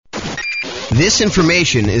This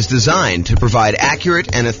information is designed to provide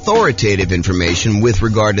accurate and authoritative information with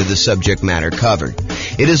regard to the subject matter covered.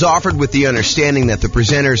 It is offered with the understanding that the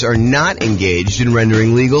presenters are not engaged in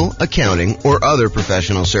rendering legal, accounting, or other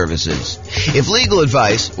professional services. If legal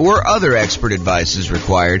advice or other expert advice is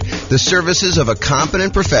required, the services of a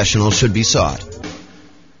competent professional should be sought.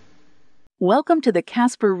 Welcome to the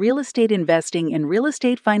Casper Real Estate Investing and Real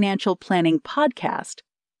Estate Financial Planning podcast.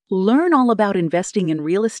 Learn all about investing in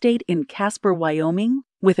real estate in Casper, Wyoming,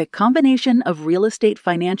 with a combination of real estate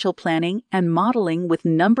financial planning and modeling with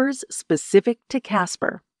numbers specific to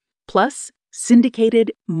Casper, plus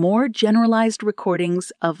syndicated, more generalized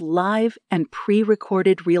recordings of live and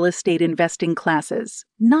pre-recorded real estate investing classes,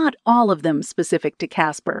 not all of them specific to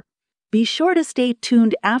Casper. Be sure to stay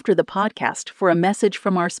tuned after the podcast for a message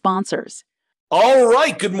from our sponsors. All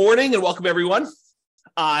right, good morning and welcome everyone.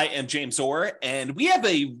 I am James Orr, and we have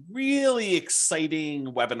a really exciting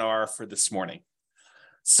webinar for this morning.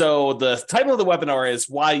 So the title of the webinar is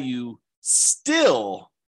why you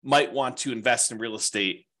still might want to invest in real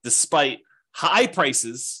estate despite high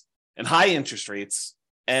prices and high interest rates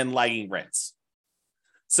and lagging rents.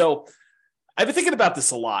 So I've been thinking about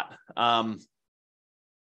this a lot.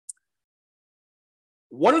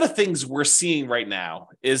 One of the things we're seeing right now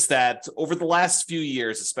is that over the last few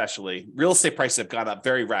years, especially, real estate prices have gone up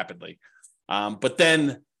very rapidly. But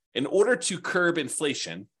then in order to curb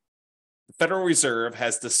inflation, the Federal Reserve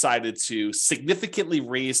has decided to significantly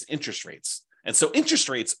raise interest rates. And so interest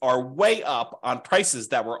rates are way up on prices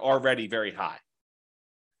that were already very high.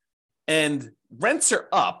 And rents are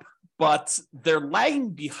up, but they're lagging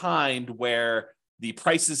behind where the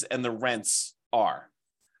prices and the rents are.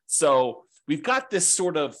 So we've got this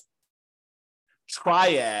sort of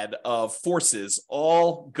triad of forces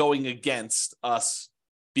all going against us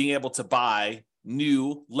being able to buy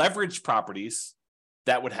new leveraged properties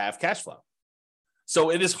that would have cash flow.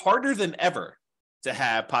 So it is harder than ever to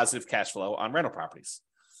have positive cash flow on rental properties.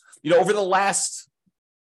 You know, over the last,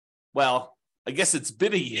 well, I guess it's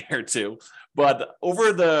been a year or two, but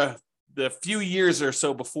over the few years or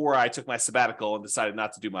so before I took my sabbatical and decided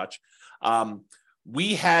not to do much,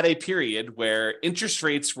 we had a period where interest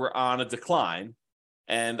rates were on a decline,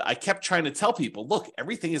 and I kept trying to tell people, look,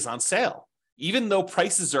 everything is on sale. Even though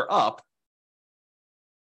prices are up,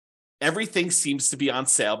 everything seems to be on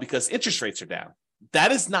sale because interest rates are down.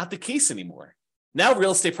 That is not the case anymore. Now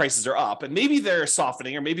real estate prices are up, and maybe they're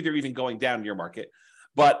softening, or maybe they're even going down in your market,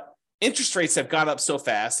 but interest rates have gone up so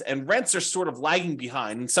fast and rents are sort of lagging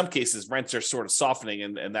behind. In some cases, rents are sort of softening,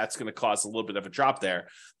 and that's going to cause a little bit of a drop there,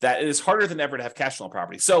 that it is harder than ever to have cash flow on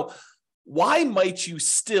property. So why might you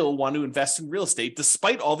still want to invest in real estate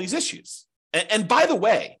despite all these issues? And by the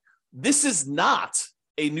way, this is not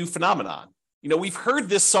a new phenomenon. You know, we've heard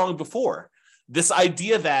this song before, this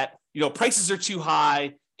idea that, you know, prices are too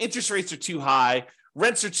high, interest rates are too high,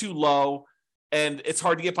 rents are too low, and it's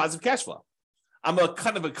hard to get positive cash flow. I'm a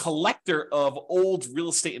kind of a collector of old real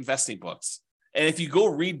estate investing books. And if you go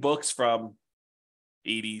read books from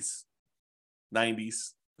 80s,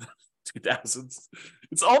 90s, 2000s,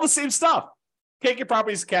 it's all the same stuff. Can't get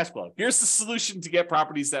properties to cash flow. Here's the solution to get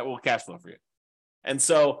properties that will cash flow for you. And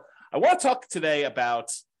so I want to talk today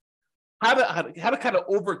about how to kind of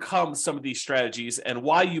overcome some of these strategies and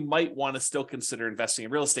why you might want to still consider investing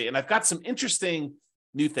in real estate. And I've got some interesting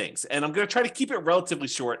new things. And I'm going to try to keep it relatively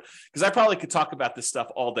short because I probably could talk about this stuff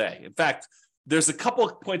all day. In fact, there's a couple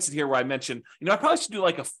of points in here where I mentioned, you know, I probably should do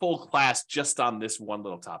like a full class just on this one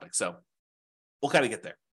little topic. So we'll kind of get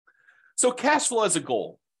there. So cash flow as a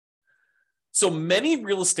goal. So many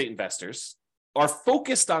real estate investors are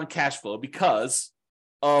focused on cash flow because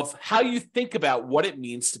of how you think about what it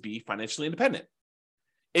means to be financially independent.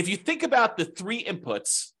 If you think about the three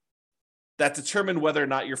inputs that determine whether or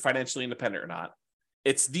not you're financially independent or not,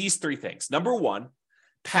 it's these three things. Number one,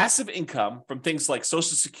 passive income from things like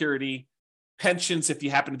Social Security, pensions, if you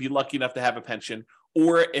happen to be lucky enough to have a pension,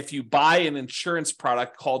 or if you buy an insurance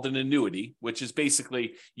product called an annuity, which is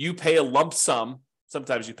basically you pay a lump sum.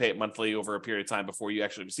 Sometimes you pay it monthly over a period of time before you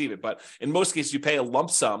actually receive it. But in most cases, you pay a lump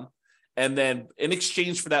sum. And then in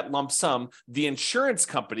exchange for that lump sum, the insurance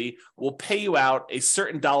company will pay you out a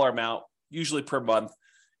certain dollar amount, usually per month,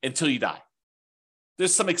 until you die.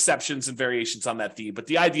 There's some exceptions and variations on that theme, but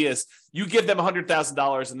the idea is you give them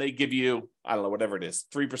 $100,000 and they give you, I don't know, whatever it is,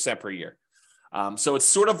 3% per year. So it's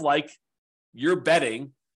sort of like you're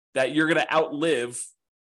betting that you're going to outlive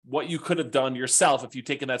what you could have done yourself if you'd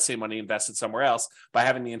taken that same money invested somewhere else by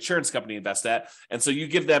having the insurance company invest that. And so you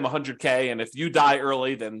give them $100K, and if you die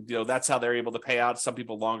early, then that's how they're able to pay out. Some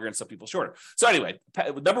people longer and some people shorter. So anyway,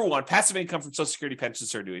 number one, passive income from Social Security,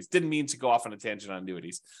 pensions, or annuities. Didn't mean to go off on a tangent on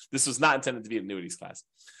annuities. This was not intended to be an annuities class.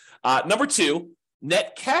 Number two,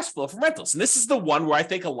 net cash flow from rentals. And this is the one where I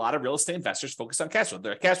think a lot of real estate investors focus on cash flow.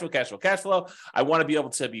 They're cash flow, cash flow, cash flow. I want to be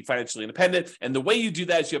able to be financially independent. And the way you do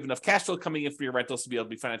that is you have enough cash flow coming in for your rentals to be able to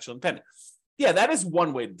be financially independent. Yeah, that is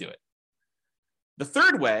one way to do it. The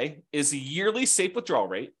third way is a yearly safe withdrawal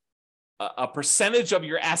rate, a percentage of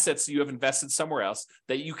your assets that you have invested somewhere else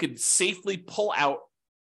that you can safely pull out,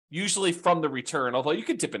 usually from the return, although you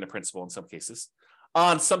can dip into principal in some cases,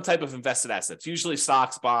 on some type of invested assets, usually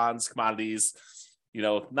stocks, bonds, commodities.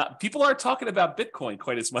 People aren't talking about Bitcoin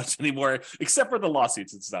quite as much anymore, except for the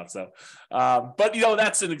lawsuits and stuff. So, but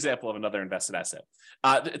that's an example of another invested asset.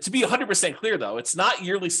 To be 100% clear, though, it's not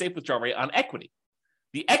yearly safe withdrawal rate on equity.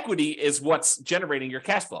 The equity is what's generating your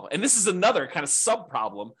cash flow, and this is another kind of sub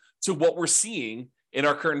problem to what we're seeing in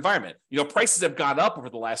our current environment. Prices have gone up over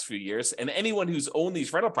the last few years, and anyone who's owned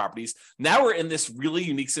these rental properties, now we're in this really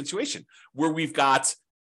unique situation where we've got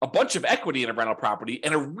a bunch of equity in a rental property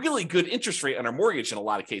and a really good interest rate on our mortgage in a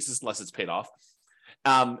lot of cases, unless it's paid off.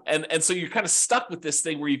 And so you're kind of stuck with this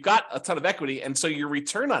thing where you've got a ton of equity, and so your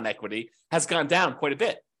return on equity has gone down quite a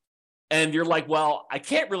bit. And you're like, well, I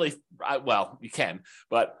can't really, well, you can,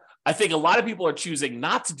 but I think a lot of people are choosing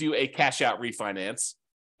not to do a cash out refinance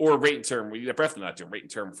or rate and term. You're definitely not doing rate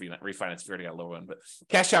and term refinance if you already got a low one, but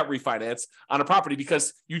cash out refinance on a property,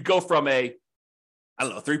 because you'd go from a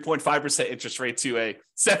 3.5% interest rate to a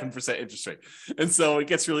 7% interest rate. And so it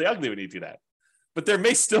gets really ugly when you do that. But there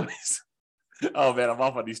may still be, oh man, I'm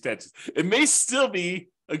off on these tangents. It may still be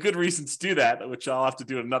a good reason to do that, which I'll have to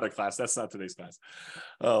do in another class. That's not today's class.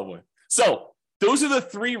 Oh boy. So those are the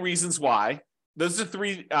three reasons why. Those are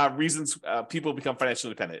three reasons people become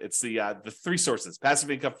financially independent. It's the three sources: passive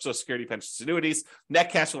income, Social Security, pensions, annuities,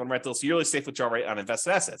 net cash flow on rentals, yearly safe withdrawal rate on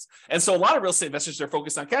invested assets. And so a lot of real estate investors are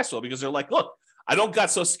focused on cash flow because they're like, look, I don't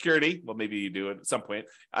got Social Security. Well, maybe you do at some point.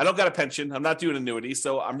 I don't got a pension. I'm not doing annuity.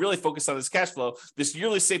 So I'm really focused on this cash flow, this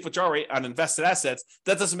yearly safe withdrawal rate on invested assets.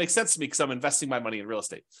 That doesn't make sense to me because I'm investing my money in real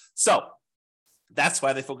estate. So that's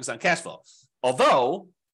why they focus on cash flow. Although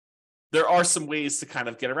there are some ways to kind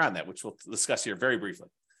of get around that, which we'll discuss here very briefly.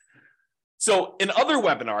 So in other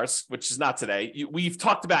webinars, which is not today, we've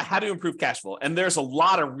talked about how to improve cash flow. And there's a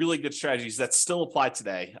lot of really good strategies that still apply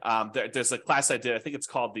today. There's a class I did, I think it's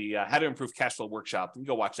called the How to Improve Cash Flow Workshop. You can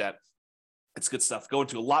go watch that. It's good stuff. Go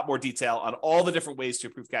into a lot more detail on all the different ways to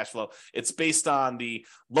improve cash flow. It's based on the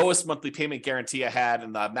lowest monthly payment guarantee I had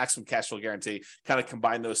and the maximum cash flow guarantee, kind of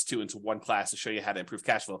combine those two into one class to show you how to improve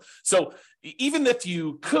cash flow. So even if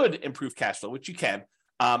you could improve cash flow, which you can,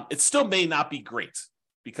 it still may not be great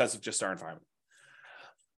because of just our environment.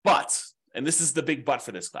 But, and this is the big but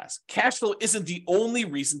for this class, cash flow isn't the only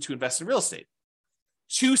reason to invest in real estate.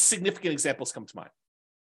 Two significant examples come to mind.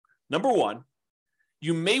 Number one,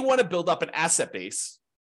 you may want to build up an asset base,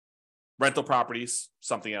 rental properties,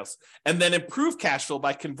 something else, and then improve cash flow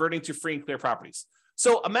by converting to free and clear properties.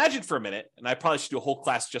 So imagine for a minute, and I probably should do a whole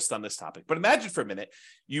class just on this topic, but imagine for a minute,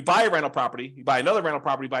 you buy a rental property, you buy another rental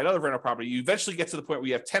property, buy another rental property, you eventually get to the point where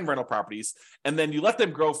you have 10 rental properties, and then you let them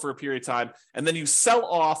grow for a period of time, and then you sell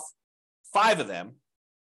off 5 of them,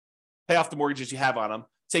 pay off the mortgages you have on them,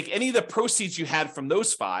 take any of the proceeds you had from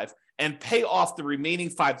those 5, and pay off the remaining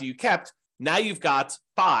 5 that you kept. Now you've got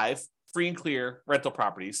 5 free and clear rental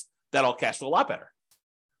properties that all cash flow a lot better.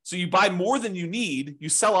 So you buy more than you need, you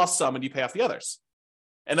sell off some, and you pay off the others.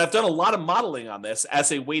 And I've done a lot of modeling on this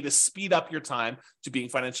as a way to speed up your time to being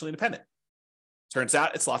financially independent. Turns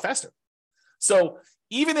out it's a lot faster. So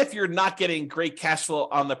even if you're not getting great cash flow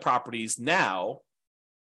on the properties now,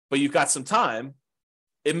 but you've got some time,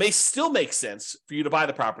 it may still make sense for you to buy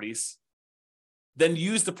the properties, then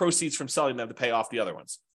use the proceeds from selling them to pay off the other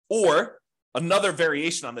ones. Or another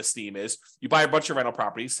variation on this theme is you buy a bunch of rental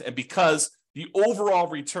properties, and because the overall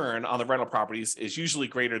return on the rental properties is usually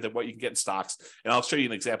greater than what you can get in stocks. And I'll show you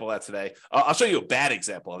an example of that today. I'll show you a bad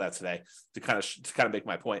example of that today to kind of make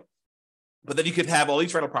my point. But then you could have all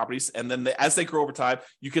these rental properties, and then as they grow over time,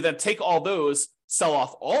 you could then take all those, sell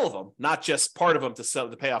off all of them, not just part of them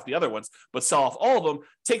to pay off the other ones, but sell off all of them,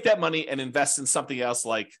 take that money and invest in something else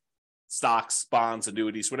like stocks, bonds,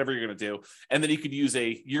 annuities, whatever you're going to do. And then you could use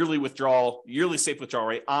a yearly safe withdrawal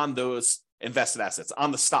rate on those invested assets,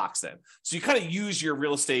 on the stocks then. So you kind of use your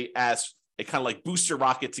real estate as a kind of like booster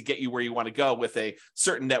rocket to get you where you want to go with a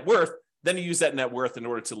certain net worth. Then you use that net worth in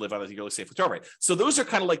order to live on a yearly safe withdrawal rate. So those are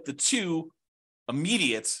kind of like the two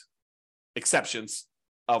immediate exceptions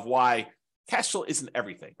of why cash flow isn't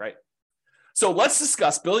everything, right? So let's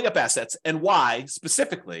discuss building up assets and why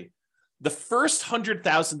specifically the first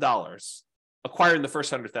 $100,000, acquiring the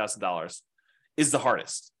first $100,000 is the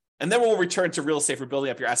hardest. And then we'll return to real estate for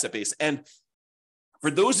building up your asset base. And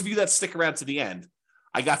for those of you that stick around to the end,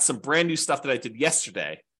 I got some brand new stuff that I did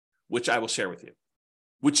yesterday, which I will share with you,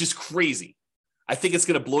 which is crazy. I think it's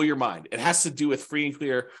going to blow your mind. It has to do with free and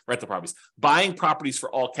clear rental properties, buying properties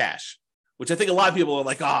for all cash, which I think a lot of people are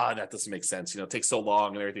like, that doesn't make sense. It takes so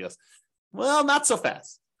long and everything else. Well, not so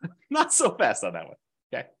fast. Not so fast on that one.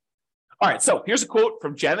 Okay. All right. So here's a quote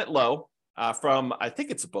from Janet Lowe from, I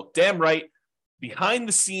think it's a book, Damn Right, Behind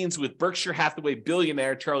the Scenes with Berkshire Hathaway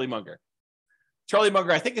billionaire Charlie Munger. Charlie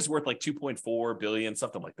Munger, I think, is worth like 2.4 billion,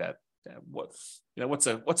 something like that. What's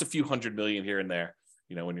a few hundred million here and there,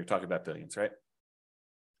 when you're talking about billions, right?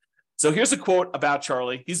 So here's a quote about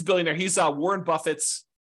Charlie. He's a billionaire. He's Warren Buffett's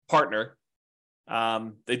partner.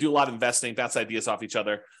 They do a lot of investing, bounce ideas off each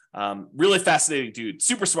other. Really fascinating dude,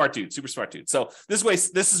 super smart dude. So this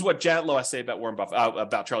is what Janet Lowe has to say about Warren Buffett,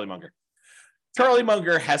 about Charlie Munger. Charlie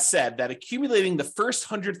Munger has said that accumulating the first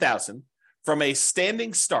 100,000 from a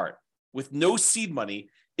standing start with no seed money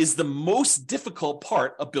is the most difficult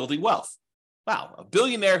part of building wealth. Wow, a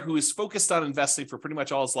billionaire who is focused on investing for pretty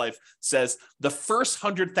much all his life says the first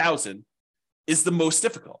 100,000 is the most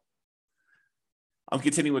difficult. I'm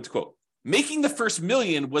continuing with the quote. Making the first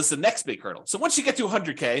million was the next big hurdle. So once you get to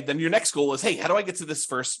 100K, then your next goal is, hey, how do I get to this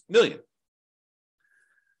first million?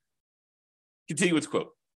 Continue with the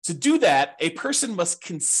quote. To do that, a person must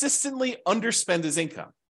consistently underspend his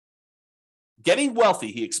income. Getting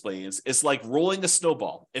wealthy, he explains, is like rolling a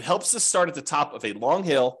snowball. It helps us start at the top of a long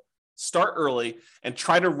hill, start early, and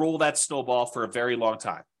try to roll that snowball for a very long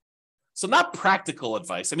time. So not practical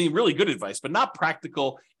advice. I mean, really good advice, but not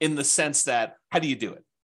practical in the sense that, how do you do it?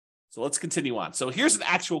 So let's continue on. So here's an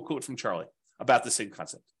actual quote from Charlie about the same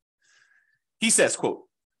concept. He says, quote,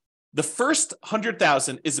 the first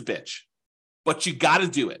 100,000 is a bitch, but you got to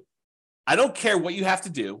do it. I don't care what you have to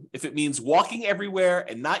do. If it means walking everywhere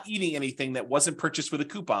and not eating anything that wasn't purchased with a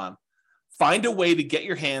coupon, find a way to get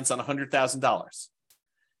your hands on $100,000.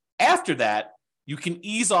 After that, you can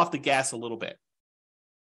ease off the gas a little bit.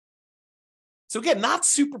 So again, not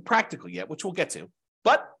super practical yet, which we'll get to,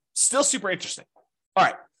 but still super interesting. All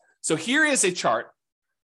right. So here is a chart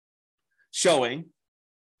showing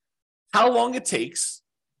how long it takes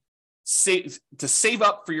to save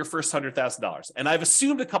up for your first $100,000. And I've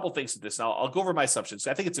assumed a couple things with this. Now I'll go over my assumptions.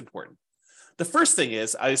 I think it's important. The first thing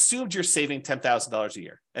is I assumed you're saving $10,000 a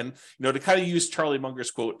year. And to kind of use Charlie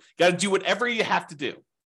Munger's quote, you got to do whatever you have to do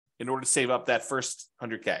in order to save up that first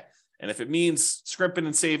 100K. And if it means scrimping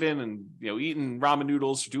and saving and eating ramen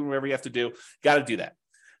noodles or doing whatever you have to do, got to do that.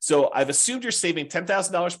 So I've assumed you're saving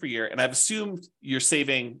 $10,000 per year, and I've assumed you're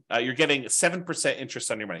getting 7% interest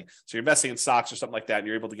on your money. So you're investing in stocks or something like that, and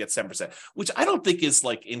you're able to get 7%, which I don't think is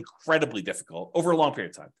like incredibly difficult over a long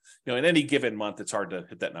period of time. In any given month, it's hard to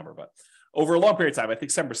hit that number, but over a long period of time, I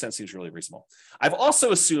think 7% seems really reasonable. I've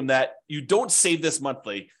also assumed that you don't save this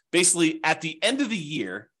monthly. Basically, at the end of the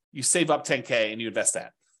year, you save up 10K and you invest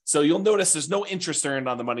that. So you'll notice there's no interest earned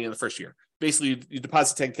on the money in the first year. Basically, you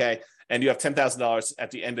deposit 10K and you have $10,000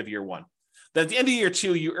 at the end of year one. Then at the end of year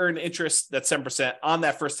two, you earn interest that's 7% on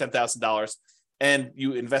that first $10,000, and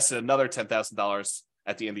you invested another $10,000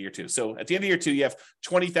 at the end of year two. So at the end of year two, you have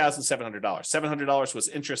 $20,700. $700 was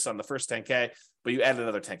interest on the first 10K, but you added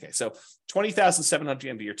another 10K. So $20,700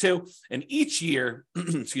 into year two. And each year,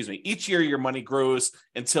 each year your money grows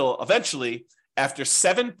until eventually, after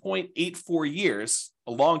 7.84 years,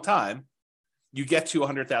 a long time, you get to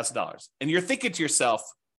 $100,000. And you're thinking to yourself,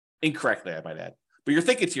 incorrectly, I might add, but you're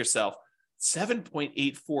thinking to yourself,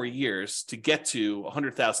 7.84 years to get to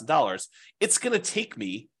 $100,000, it's going to take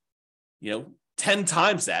me, 10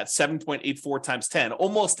 times that, 7.84 times 10,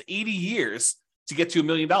 almost 80 years to get to $1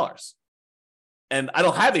 million. And I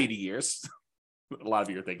don't have 80 years. A lot of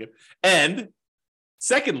you are thinking. And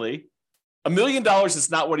secondly, $1 million is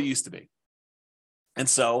not what it used to be. And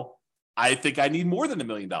so I think I need more than $1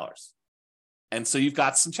 million. And so you've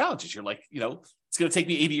got some challenges. You're like, it's going to take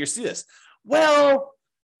me 80 years to do this. Well,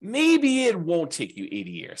 maybe it won't take you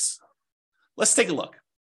 80 years. Let's take a look.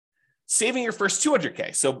 Saving your first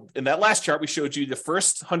 200K. So in that last chart, we showed you the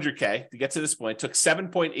first 100K to get to this point took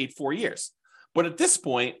 7.84 years. But at this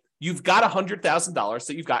point, you've got $100,000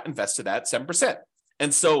 that you've got invested at 7%.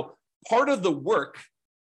 And so part of the work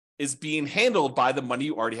is being handled by the money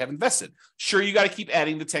you already have invested. Sure, you got to keep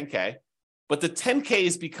adding the 10K, but the 10K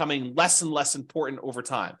is becoming less and less important over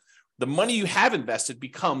time. The money you have invested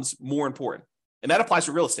becomes more important. And that applies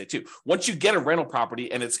to real estate too. Once you get a rental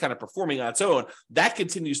property and it's kind of performing on its own, that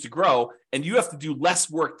continues to grow and you have to do less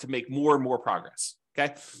work to make more and more progress.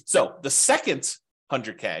 Okay. So the second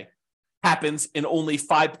 100K happens in only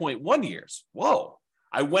 5.1 years. Whoa.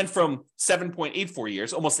 I went from 7.84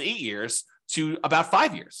 years, almost 8 years, to about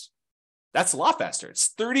 5 years. That's a lot faster.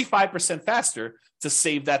 It's 35% faster to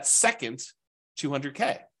save that second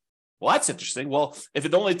 200K. Well, that's interesting. Well, if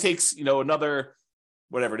it only takes, another,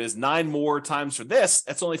 whatever it is, 9 more times for this,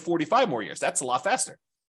 that's only 45 more years. That's a lot faster.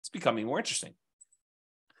 It's becoming more interesting.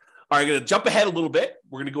 All right, I'm going to jump ahead a little bit.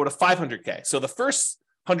 We're going to go to 500K. So the first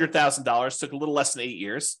 $100,000 took a little less than 8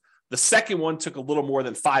 years. The second one took a little more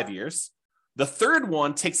than 5 years. The third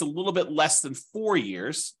one takes a little bit less than 4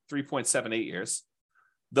 years, 3.78 years.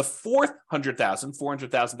 The fourth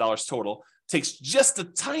 $400,000 total, takes just a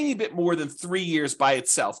tiny bit more than 3 years by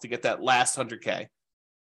itself to get that last 100K.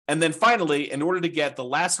 And then finally, in order to get the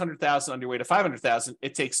last 100,000 on your way to 500,000,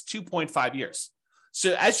 it takes 2.5 years.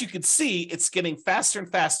 So as you can see, it's getting faster and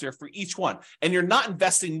faster for each one. And you're not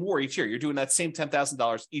investing more each year. You're doing that same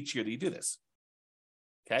 $10,000 each year that you do this.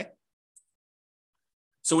 Okay.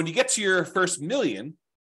 So when you get to your first million,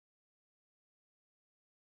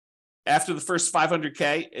 after the first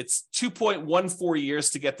 500K, it's 2.14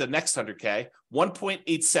 years to get the next 100K,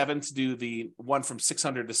 1.87 to do the one from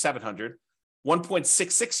 600 to 700,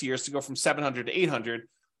 1.66 years to go from 700 to 800,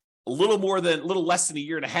 a little less than a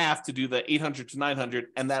year and a half to do the 800 to 900,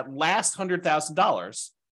 and that last $100,000,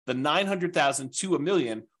 the 900,000 to $1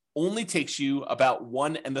 million, only takes you about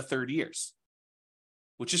 1 1/3 years,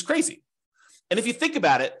 which is crazy. And if you think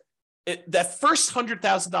about it, that first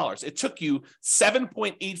 $100,000, it took you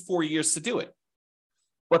 7.84 years to do it.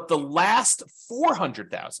 But the last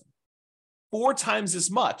 400,000, 4 times as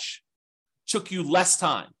much, took you less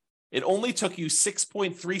time. It only took you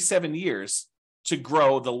 6.37 years to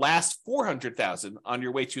grow the last 400,000 on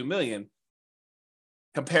your way to $1 million,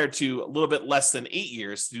 compared to a little bit less than 8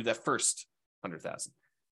 years to do that first 100,000.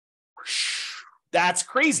 That's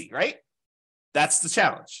crazy, right? That's the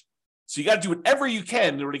challenge. So you got to do whatever you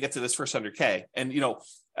can in order to get to this first 100K. And,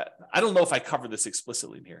 I don't know if I cover this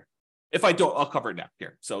explicitly in here. If I don't, I'll cover it now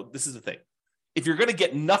here. So this is the thing. If you're going to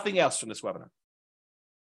get nothing else from this webinar,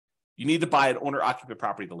 you need to buy an owner-occupant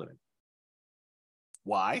property to live in.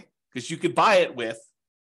 Why? Because you could buy it with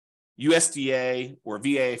USDA or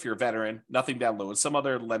VA if you're a veteran, nothing down loan. Some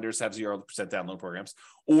other lenders have 0% down loan programs,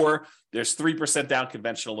 or there's 3% down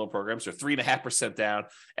conventional loan programs or 3.5% down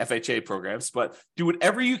FHA programs. But do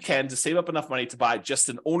whatever you can to save up enough money to buy just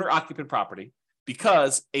an owner-occupant property,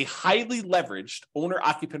 because a highly leveraged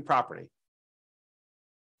owner-occupant property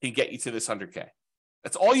can get you to this 100K.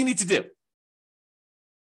 That's all you need to do.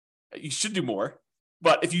 You should do more,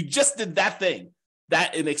 but if you just did that thing,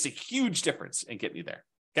 it makes a huge difference in getting you there.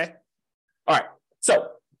 Okay. All right. So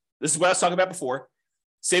this is what I was talking about before.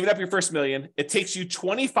 Saving up your first $1 million. It takes you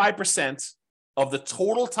 25% of the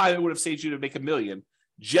total time it would have saved you to make $1 million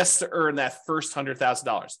just to earn that first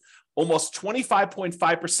 $100,000. Almost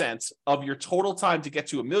 25.5% of your total time to get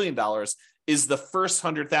to $1 million is the first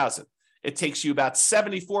 100,000. It takes you about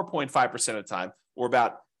 74.5% of the time, or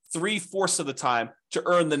about 3/4 of the time, to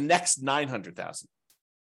earn the next 900,000.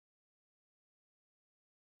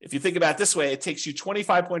 If you think about it this way, it takes you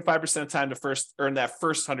 25.5% of the time to earn that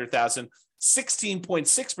first 100,000,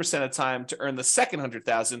 16.6% of the time to earn the second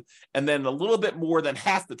 100,000, and then a little bit more than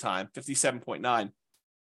half the time, 57.9,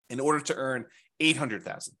 in order to earn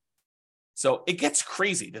 800,000. So it gets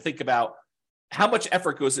crazy to think about how much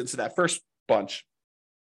effort goes into that first bunch,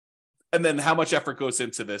 and then how much effort goes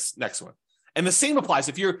into this next one. And the same applies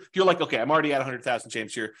if you're like, okay, I'm already at 100,000,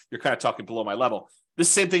 James. You're kind of talking below my level. This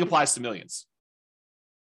same thing applies to millions.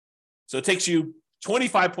 So it takes you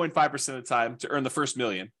 25.5% of the time to earn the first $1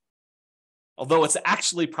 million, although it's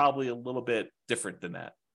actually probably a little bit different than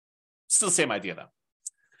that. Still the same idea, though.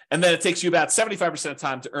 And then it takes you about 75% of the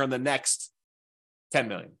time to earn the next 10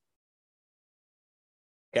 million.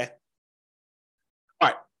 Okay. All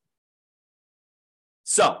right.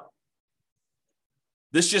 So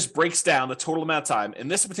this just breaks down the total amount of time. In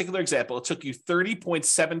this particular example, it took you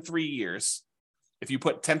 30.73 years if you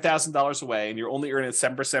put $10,000 away and you're only earning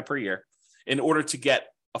 7% per year in order to get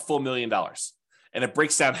a full $1 million. And it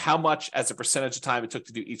breaks down how much as a percentage of time it took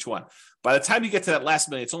to do each one. By the time you get to that last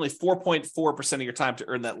million, it's only 4.4% of your time to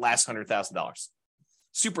earn that last $100,000.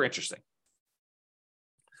 Super interesting.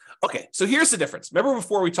 Okay, so here's the difference. Remember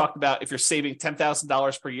before we talked about if you're saving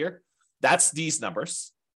 $10,000 per year? That's these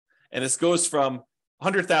numbers. And this goes from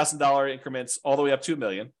 $100,000 increments all the way up to $1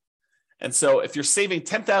 million. And so if you're saving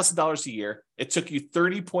 $10,000 a year, it took you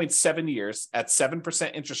 30.7 years at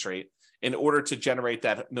 7% interest rate in order to generate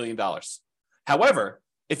that $1 million. However,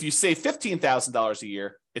 if you save $15,000 a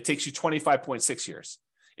year, it takes you 25.6 years.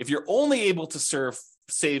 If you're only able to save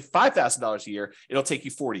 $5,000 a year, it'll take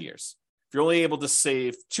you 40 years. If you're only able to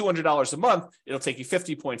save $200 a month, it'll take you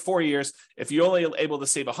 50.4 years. If you're only able to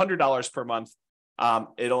save $100 per month,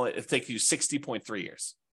 it'll take you 60.3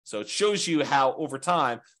 years. So it shows you how over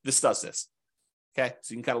time this does this. Okay,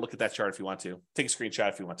 so you can kind of look at that chart if you want to. Take a screenshot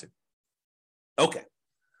if you want to. Okay.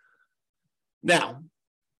 Now,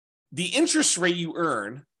 the interest rate you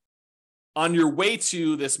earn on your way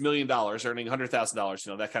to this $1 million, earning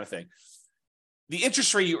 $100,000, that kind of thing, the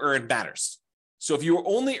interest rate you earn matters. So if you're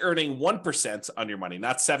only earning 1% on your money,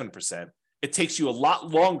 not 7%, it takes you a lot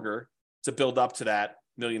longer to build up to that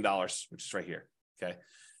 $1 million, which is right here. Okay.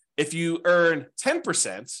 If you earn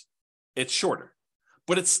 10%, it's shorter,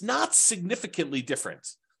 but it's not significantly different.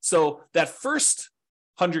 So that first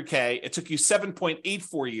 100K, it took you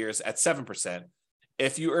 7.84 years at 7%.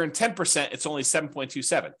 If you earn 10%, it's only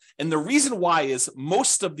 7.27. And the reason why is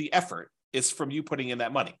most of the effort is from you putting in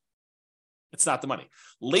that money. It's not the money.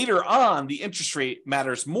 Later on, the interest rate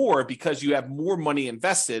matters more because you have more money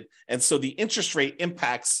invested. And so the interest rate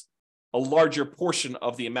impacts a larger portion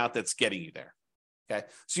of the amount that's getting you there. Okay.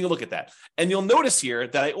 So you look at that. And you'll notice here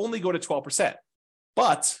that I only go to 12%.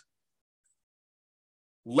 But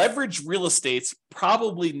leverage real estate's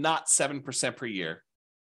probably not 7% per year.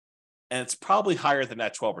 And it's probably higher than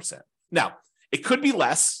that 12%. Now, it could be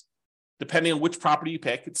less, depending on which property you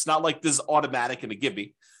pick. It's not like this is automatic and a give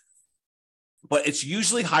me. But it's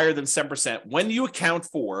usually higher than 7% when you account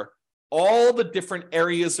for all the different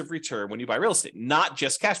areas of return when you buy real estate, not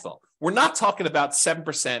just cash flow. We're not talking about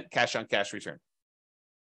 7% cash on cash return.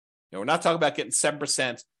 We're not talking about getting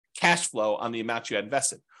 7% cash flow on the amount you had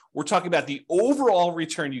invested. We're talking about the overall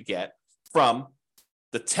return you get from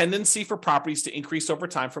the tendency for properties to increase over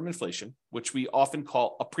time from inflation, which we often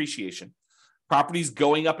call appreciation. Properties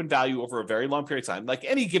going up in value over a very long period of time, like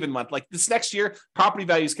any given month, like this next year, property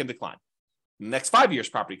values can decline. In the next 5 years,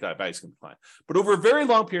 property values can decline. But over a very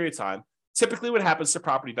long period of time, typically what happens to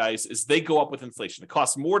property values is they go up with inflation. It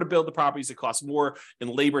costs more to build the properties. It costs more in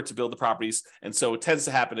labor to build the properties. And so what tends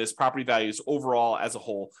to happen is property values overall as a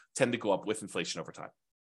whole tend to go up with inflation over time.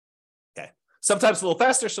 Okay. Sometimes a little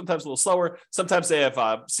faster, sometimes a little slower. Sometimes they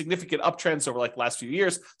have significant uptrends over like the last few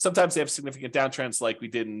years. Sometimes they have significant downtrends like we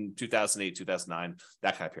did in 2008, 2009,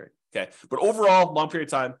 that kind of period. Okay. But overall, long period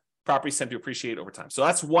of time, properties tend to appreciate over time. So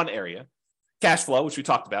that's one area. Cash flow, which we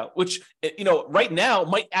talked about, which, right now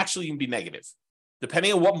might actually even be negative.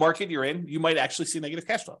 Depending on what market you're in, you might actually see negative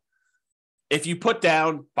cash flow. If you put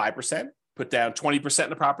down 5%, put down 20% in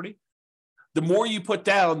the property, the more you put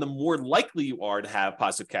down, the more likely you are to have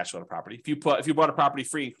positive cash flow on a property. If you bought a property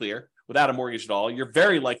free and clear without a mortgage at all, you're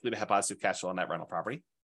very likely to have positive cash flow on that rental property.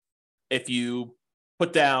 If you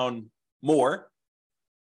put down more,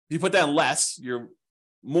 if you put down less, you're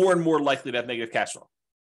more and more likely to have negative cash flow.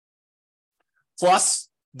 Plus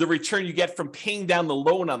the return you get from paying down the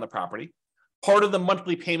loan on the property. Part of the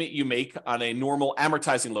monthly payment you make on a normal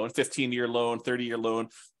amortizing loan, 15-year loan, 30-year loan,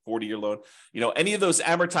 40-year loan, any of those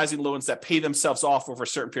amortizing loans that pay themselves off over a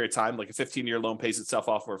certain period of time, like a 15-year loan pays itself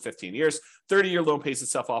off over 15 years, 30-year loan pays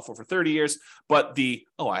itself off over 30 years. But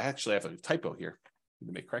I actually have a typo here. Let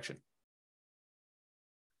me make a correction.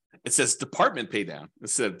 It says department pay down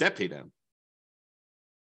instead of debt pay down.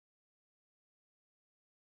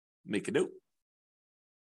 Make a note.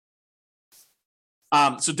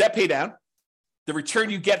 So debt pay down, the return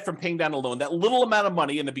you get from paying down a loan, that little amount of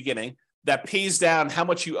money in the beginning that pays down how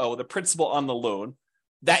much you owe, the principal on the loan,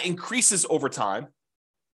 that increases over time.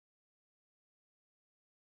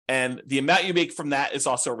 And the amount you make from that is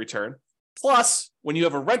also a return. Plus, when you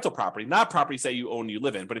have a rental property, not properties that you own, you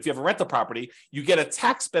live in, but if you have a rental property, you get a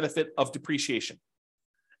tax benefit of depreciation.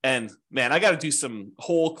 And man, I got to do some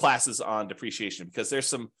whole classes on depreciation because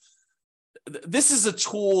this is a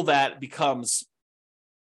tool that becomes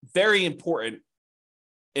very important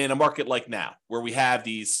in a market like now, where we have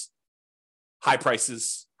these high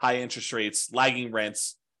prices, high interest rates, lagging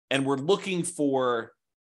rents, and we're looking for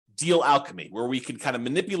deal alchemy, where we can kind of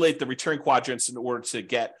manipulate the return quadrants in order to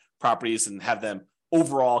get properties and have them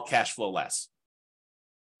overall cash flow less.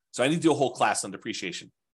 So I need to do a whole class on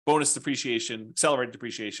depreciation, bonus depreciation, accelerated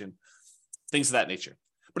depreciation, things of that nature.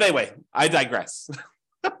 But anyway, I digress.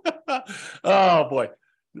 Oh boy.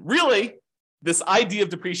 Really, this idea of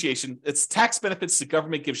depreciation, it's tax benefits the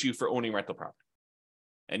government gives you for owning rental property.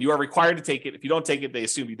 And you are required to take it. If you don't take it, they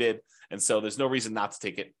assume you did. And so there's no reason not to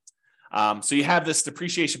take it. So you have this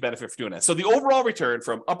depreciation benefit for doing that. So the overall return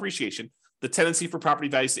from appreciation, the tendency for property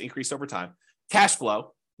values to increase over time, cash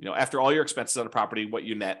flow, after all your expenses on the property, what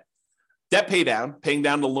you net, debt pay down, paying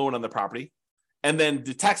down the loan on the property, and then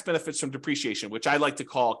the tax benefits from depreciation, which I like to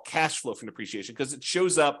call cash flow from depreciation, because it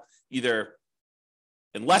shows up either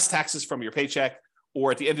in less taxes from your paycheck,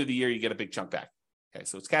 or at the end of the year, you get a big chunk back. Okay,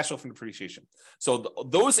 so it's cash flow from depreciation. So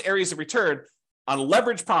those areas of return on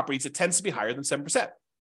leveraged properties, it tends to be higher than 7%.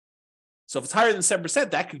 So if it's higher than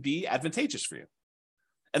 7%, that could be advantageous for you.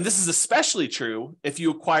 And this is especially true if you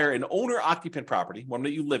acquire an owner-occupant property, one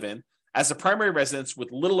that you live in, as a primary residence with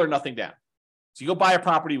little or nothing down. So you go buy a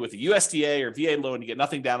property with a USDA or VA loan, you get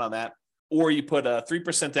nothing down on that, or you put a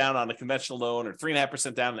 3% down on a conventional loan, or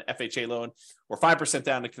 3.5% down on an FHA loan, or 5%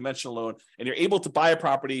 down on a conventional loan, and you're able to buy a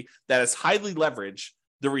property that is highly leveraged.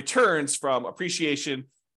 The returns from appreciation,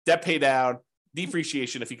 debt pay down,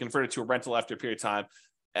 depreciation, if you convert it to a rental after a period of time,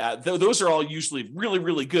 those are all usually really,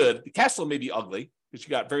 really good. The cash flow may be ugly because you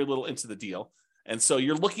got very little into the deal. And so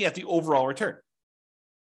you're looking at the overall return.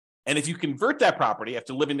 And if you convert that property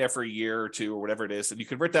after living there for a year or two or whatever it is, and you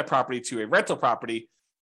convert that property to a rental property,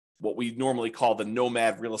 what we normally call the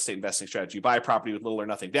nomad real estate investing strategy. You buy a property with little or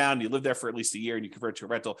nothing down, you live there for at least a year, and you convert it to a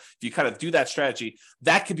rental. If you kind of do that strategy,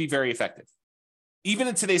 that could be very effective. Even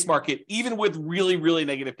in today's market, even with really, really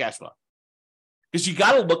negative cash flow. Because you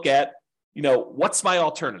got to look at, what's my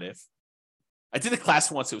alternative? I did a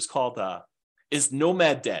class once, it was called, Is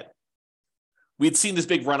Nomad Dead? We had seen this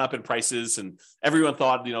big run up in prices, and everyone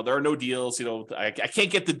thought, there are no deals. I can't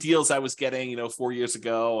get the deals I was getting, 4 years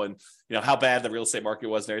ago, and how bad the real estate market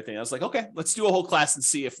was and everything. I was like, okay, let's do a whole class and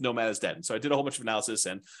see if Nomad is dead. And so I did a whole bunch of analysis,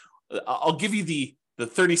 and I'll give you the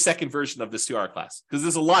 30-second version of this 2-hour class, because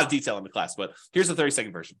there's a lot of detail in the class, but here's the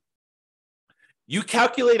 30-second version. You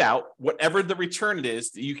calculate out whatever the return it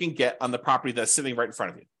is that you can get on the property that's sitting right in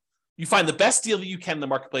front of you. You find the best deal that you can in the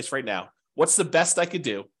marketplace right now. What's the best I could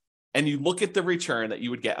do? And you look at the return that you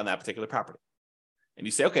would get on that particular property. And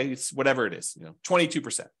you say, okay, it's whatever it is,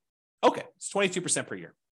 22%. Okay, it's 22% per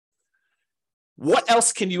year. What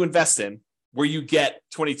else can you invest in where you get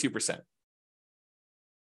 22%?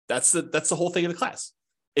 That's the whole thing of the class.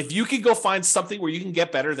 If you can go find something where you can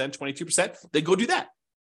get better than 22%, then go do that.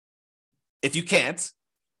 If you can't,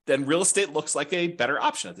 then real estate looks like a better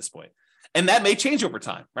option at this point. And that may change over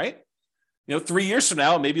time, right? 3 years from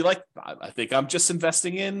now, maybe like, I think I'm just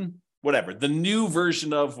investing in whatever, the new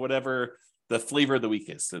version of whatever the flavor of the week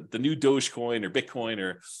is, the new Dogecoin or Bitcoin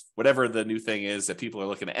or whatever the new thing is that people are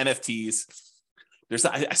looking at, NFTs.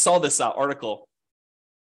 I saw this article.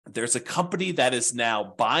 There's a company that is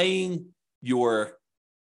now buying your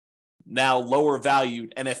now lower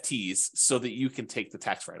valued NFTs so that you can take the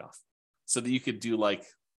tax write-off, so that you could do like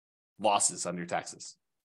losses on your taxes,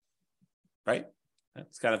 right?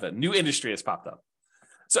 It's kind of a new industry has popped up.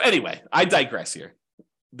 So anyway, I digress here.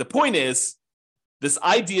 The point is this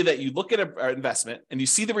idea that you look at an investment and you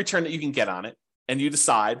see the return that you can get on it, and you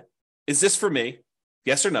decide, is this for me?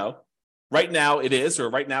 Yes or no? Right now it is, or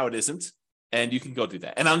right now it isn't. And you can go do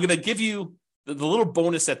that. And I'm going to give you the little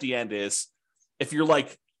bonus at the end is, if you're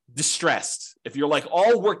like distressed, if you're like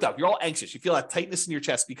all worked up, you're all anxious, you feel that tightness in your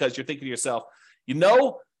chest because you're thinking to yourself,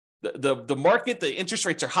 the market, the interest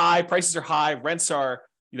rates are high, prices are high, rents are,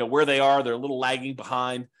 where they are, they're a little lagging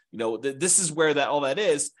behind. This is where all that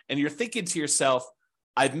is. And you're thinking to yourself,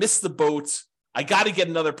 I've missed the boat. I got to get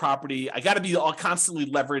another property. I got to be all constantly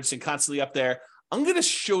leveraged and constantly up there. I'm going to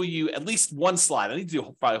show you at least one slide. I need to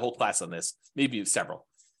do probably a whole class on this, maybe several,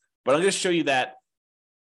 but I'm going to show you that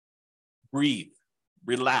breathe,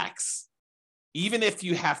 relax. Even if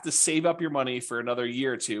you have to save up your money for another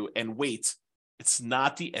year or two and wait, it's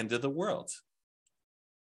not the end of the world.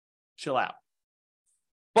 Chill out.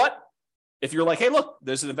 But if you're like, hey, look,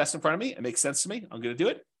 there's an investment in front of me, it makes sense to me, I'm going to do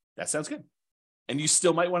it, that sounds good. And you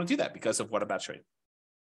still might want to do that because of what I'm about to show you.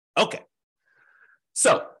 Okay.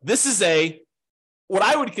 So this is what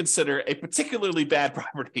I would consider a particularly bad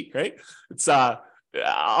property, right? It's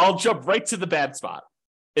I'll jump right to the bad spot.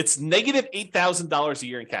 It's negative $8,000 a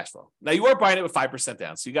year in cash flow. Now you are buying it with 5%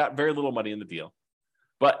 down, so you got very little money in the deal,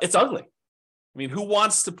 but it's ugly. I mean, who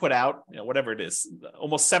wants to put out, whatever it is,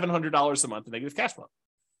 almost $700 a month in negative cash flow?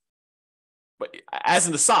 But as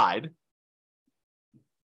an aside,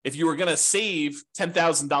 if you were going to save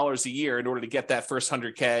 $10,000 a year in order to get that first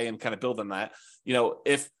 100K and kind of build on that,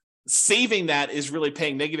 if saving that is really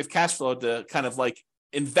paying negative cash flow to kind of like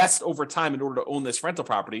invest over time in order to own this rental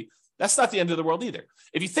property, that's not the end of the world either.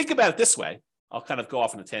 If you think about it this way, I'll kind of go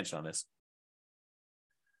off on a tangent on this.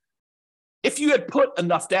 If you had put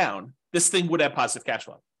enough down, this thing would have positive cash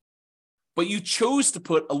flow. But you chose to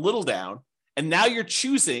put a little down, and now you're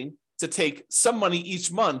choosing to take some money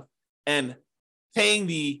each month and paying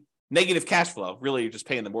the negative cash flow. Really, you're just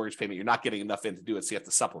paying the mortgage payment. You're not getting enough in to do it, so you have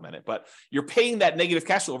to supplement it. But you're paying that negative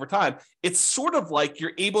cash flow over time. It's sort of like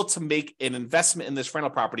you're able to make an investment in this rental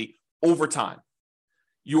property over time.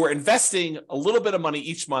 You are investing a little bit of money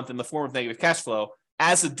each month in the form of negative cash flow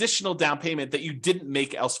as additional down payment that you didn't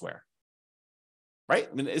make elsewhere. Right?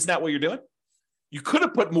 I mean, isn't that what you're doing? You could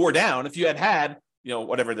have put more down if you had,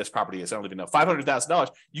 whatever this property is. I don't even know, $500,000.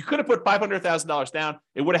 You could have put $500,000 down.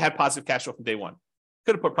 It would have had positive cash flow from day one.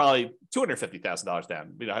 Could have put probably $250,000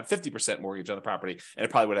 down. Had 50% mortgage on the property, and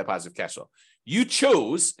it probably would have positive cash flow. You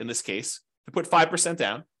chose, in this case, to put 5%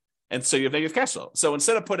 down, and so you have negative cash flow. So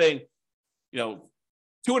instead of putting,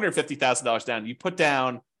 $250,000 down, you put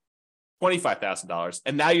down $25,000,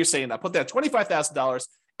 and now you're saying, I put down $25,000,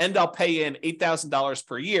 and I'll pay in $8,000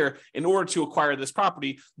 per year in order to acquire this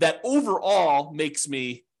property that overall makes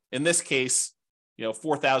me, in this case,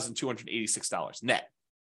 $4,286 net.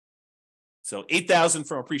 So $8,000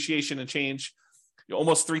 from appreciation and change,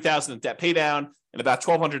 almost $3,000 in debt pay down, and about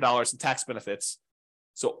 $1,200 in tax benefits.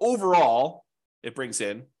 So overall, it brings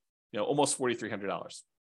in, almost $4,300.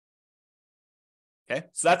 Okay,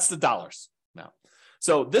 so that's the dollars now.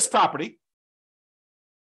 So this property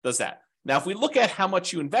does that. Now, if we look at how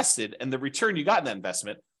much you invested and the return you got in that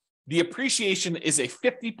investment, the appreciation is a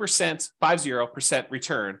 50%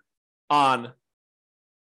 return on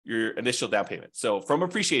your initial down payment. So from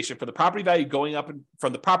appreciation, for the property value going up, in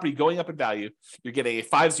value, you're getting a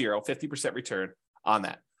 50% return on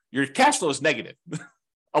that. Your cash flow is negative,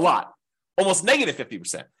 a lot, almost negative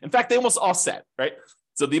 50%. In fact, they almost offset, right?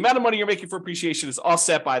 So the amount of money you're making for appreciation is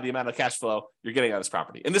offset by the amount of cash flow you're getting on this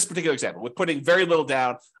property. In this particular example, with putting very little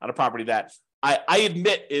down on a property that I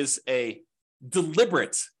admit is a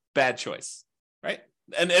deliberate bad choice, right?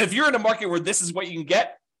 And if you're in a market where this is what you can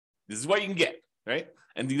get, this is what you can get, right?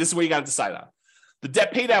 And this is what you got to decide on. The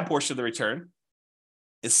debt pay down portion of the return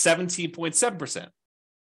is 17.7%.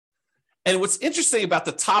 And what's interesting about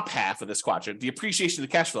the top half of this quadrant, the appreciation of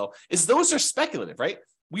the cash flow, is those are speculative, right?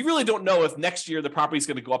 We really don't know if next year the property is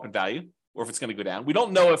going to go up in value or if it's going to go down. We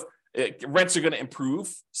don't know if rents are going to improve,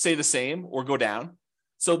 stay the same, or go down.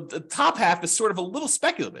 So the top half is sort of a little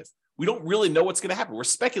speculative. We don't really know what's going to happen. We're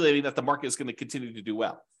speculating that the market is going to continue to do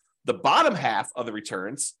well. The bottom half of the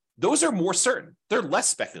returns, those are more certain. They're less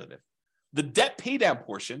speculative. The debt pay down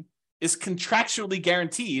portion is contractually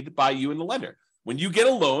guaranteed by you and the lender. When you get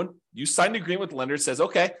a loan, you sign an agreement with the lender that says,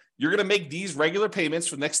 okay, you're going to make these regular payments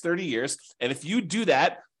for the next 30 years. And if you do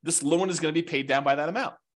that, this loan is going to be paid down by that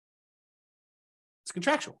amount. It's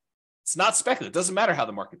contractual. It's not speculative. It doesn't matter how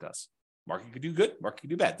the market does. Market could do good, market could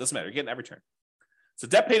do bad. It doesn't matter. You're getting that return. So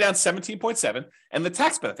debt pay down 17.7, and the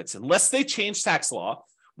tax benefits, unless they change tax law,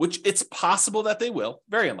 which it's possible that they will,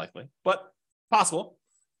 very unlikely, but possible,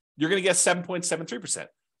 you're going to get 7.73%.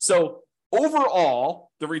 So overall,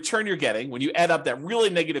 the return you're getting when you add up that really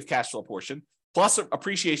negative cash flow portion, plus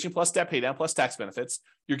appreciation, plus debt pay down, plus tax benefits,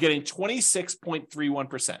 you're getting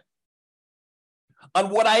 26.31%. On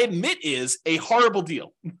what I admit is a horrible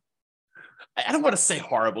deal. I don't want to say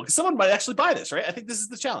horrible because someone might actually buy this, right? I think this is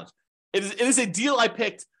the challenge. It is a deal I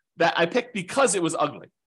picked because it was ugly.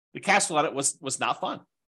 The cash flow on it was not fun.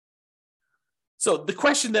 So the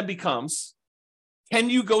question then becomes, can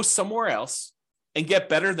you go somewhere else and get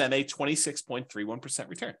better than a 26.31%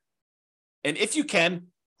 return? And if you can,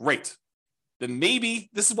 great. Then maybe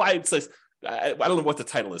this is why it says, I don't know what the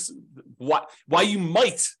title is, why you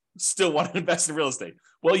might still want to invest in real estate.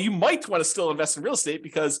 Well, you might want to still invest in real estate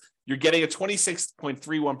because you're getting a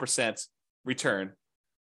 26.31% return,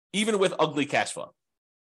 even with ugly cash flow.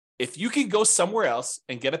 If you can go somewhere else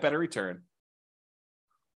and get a better return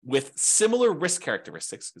with similar risk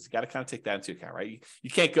characteristics, because you got to kind of take that into account, right? You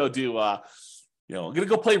can't go do, I'm going to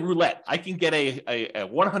go play roulette. I can get a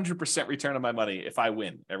 100% return on my money if I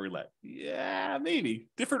win at roulette. Yeah, maybe.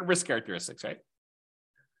 Different risk characteristics, right?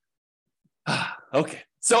 Okay.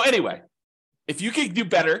 So anyway, if you can do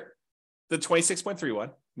better than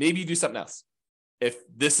 26.31, maybe you do something else. If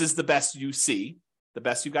this is the best you see, the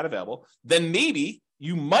best you've got available, then maybe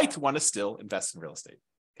you might want to still invest in real estate.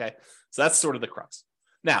 Okay. So that's sort of the crux.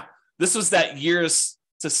 Now, this was that years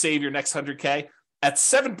to save your next 100K. At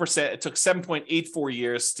 7%, it took 7.84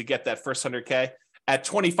 years to get that first 100K. At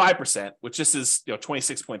 25%, which this is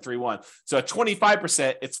 26.31. So at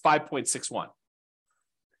 25%, it's 5.61.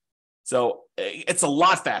 So it's a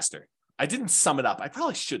lot faster. I didn't sum it up. I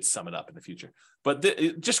probably should sum it up in the future. But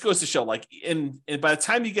it just goes to show, like, by the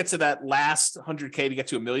time you get to that last 100K to get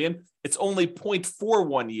to $1 million, it's only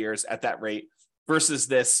 0.41 years at that rate versus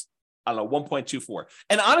this, I don't know, 1.24.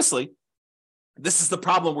 And honestly, This is the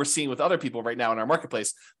problem we're seeing with other people right now in our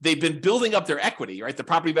marketplace. They've been building up their equity, right? The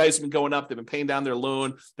property values have been going up. They've been paying down their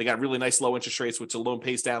loan. They got really nice low interest rates, which the loan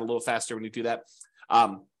pays down a little faster when you do that.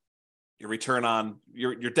 Your return on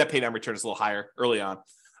your debt pay down return is a little higher early on.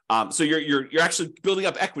 So you're actually building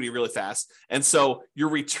up equity really fast. And so your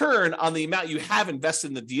return on the amount you have invested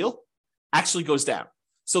in the deal actually goes down.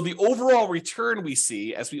 So the overall return we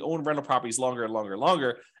see as we own rental properties longer and longer and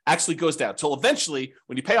longer actually goes down until eventually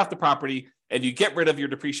when you pay off the property and you get rid of your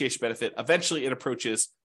depreciation benefit, eventually it approaches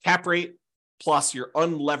cap rate plus your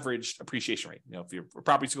unleveraged appreciation rate. If your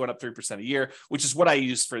property's going up 3% a year, which is what I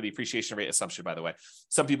use for the appreciation rate assumption, by the way.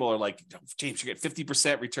 Some people are like, James, you get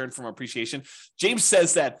 50% return from appreciation. James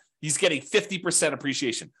says that he's getting 50%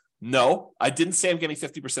 appreciation. No, I didn't say I'm getting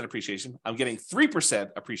 50% appreciation. I'm getting 3%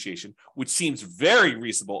 appreciation, which seems very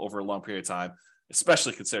reasonable over a long period of time,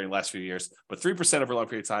 especially considering the last few years. But 3% over a long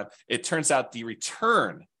period of time, it turns out the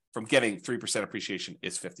return from getting 3% appreciation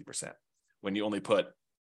is 50% when you only put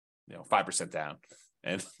 5% down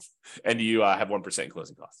and you have 1% in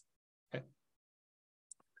closing costs. Okay.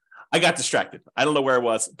 I got distracted. I don't know where it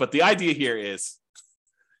was, but the idea here is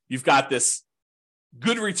you've got this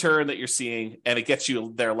good return that you're seeing, and it gets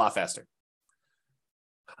you there a lot faster.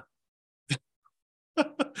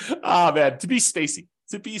 Man, to be spacey.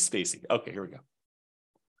 Okay, here we go.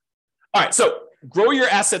 All right, so grow your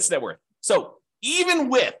assets net worth. So even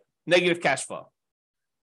with negative cash flow,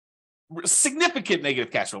 significant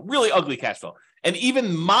negative cash flow, really ugly cash flow, and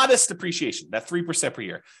even modest appreciation, that 3% per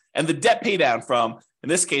year, and the debt pay down from, in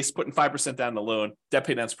this case, putting 5% down the loan, debt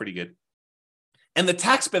pay down is pretty good. And the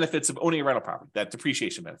tax benefits of owning a rental property, that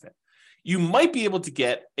depreciation benefit, you might be able to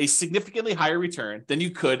get a significantly higher return than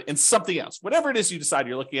you could in something else. Whatever it is you decide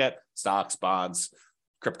you're looking at, stocks, bonds,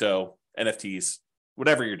 crypto, NFTs,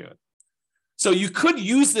 whatever you're doing. So you could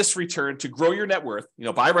use this return to grow your net worth,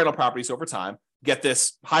 buy rental properties over time, get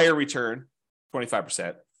this higher return,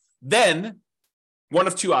 25%. Then one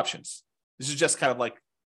of two options. This is just kind of like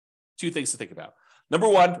two things to think about. Number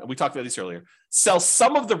one, and we talked about these earlier, sell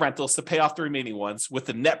some of the rentals to pay off the remaining ones with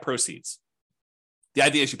the net proceeds. The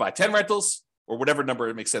idea is you buy 10 rentals or whatever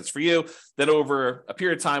number makes sense for you. Then over a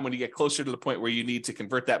period of time, when you get closer to the point where you need to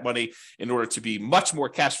convert that money in order to be much more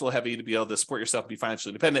cash flow heavy, to be able to support yourself and be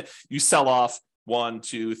financially independent, you sell off 1,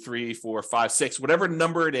 2, 3, 4, 5, 6, whatever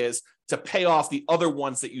number it is to pay off the other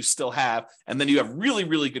ones that you still have. And then you have really,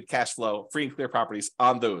 really good cash flow, free and clear properties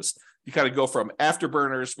on those. You kind of go from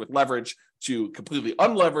afterburners with leverage to completely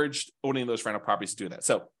unleveraged, owning those rental properties to do that.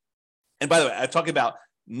 So, and by the way, I talk about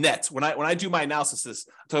net. When I do my analysis,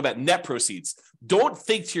 I talk about net proceeds. Don't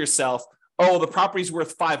think to yourself, oh, the property's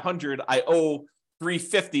worth 500, I owe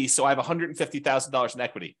 350, so I have $150,000 in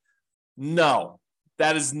equity. No,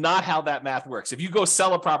 that is not how that math works. If you go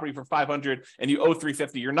sell a property for 500 and you owe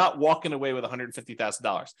 350, you're not walking away with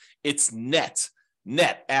 $150,000. It's net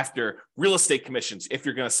after real estate commissions. If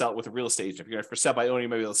you're going to sell it with a real estate agent, if you're going to sell by owning,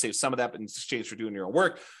 maybe they'll save some of that in exchange for doing your own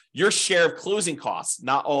work. Your share of closing costs,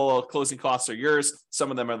 not all closing costs are yours.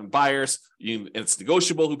 Some of them are the buyers. It's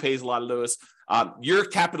negotiable who pays a lot of those. Your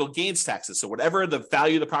capital gains taxes. So whatever the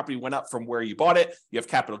value of the property went up from where you bought it, you have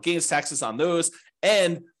capital gains taxes on those.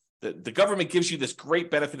 And the government gives you this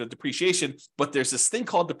great benefit of depreciation, but there's this thing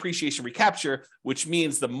called depreciation recapture, which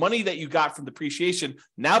means the money that you got from depreciation,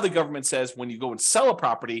 now the government says when you go and sell a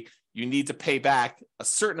property, you need to pay back a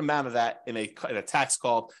certain amount of that in a tax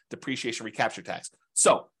called depreciation recapture tax.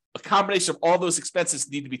 So a combination of all those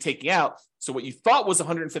expenses need to be taken out. So what you thought was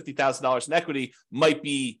 $150,000 in equity might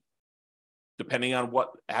be, depending on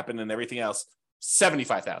what happened and everything else,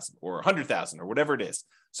 $75,000 or $100,000 or whatever it is.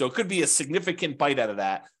 So it could be a significant bite out of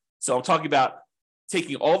that. So I'm talking about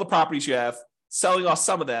taking all the properties you have, selling off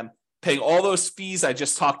some of them, paying all those fees I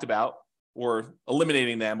just talked about, or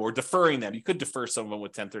eliminating them or deferring them. You could defer some of them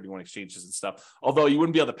with 1031 exchanges and stuff, although you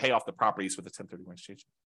wouldn't be able to pay off the properties with a 1031 exchange.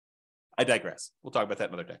 I digress. We'll talk about that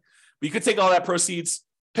another day. But you could take all that proceeds,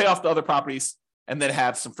 pay off the other properties, and then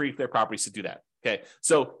have some free clear properties to do that. Okay.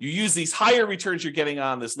 So you use these higher returns you're getting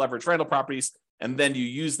on this leveraged rental properties, and then you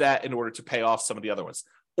use that in order to pay off some of the other ones.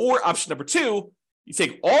 Or option number two, you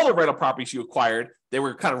take all the rental properties you acquired, they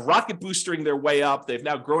were kind of rocket boostering their way up. They've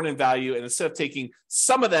now grown in value. And instead of taking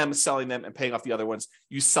some of them, selling them and paying off the other ones,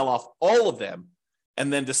 you sell off all of them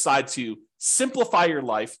and then decide to simplify your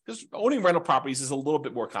life, because owning rental properties is a little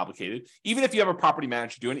bit more complicated. Even if you have a property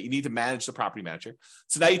manager doing it, you need to manage the property manager.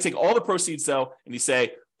 So now you take all the proceeds though, and you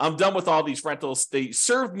say, I'm done with all these rentals. They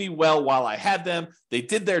served me well while I had them. They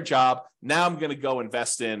did their job. Now I'm going to go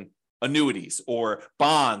invest in annuities or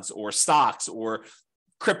bonds or stocks or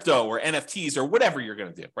crypto or NFTs or whatever you're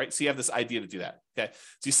going to do, right? So you have this idea to do that, okay?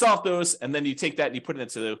 So you sell off those, and then you take that and you put it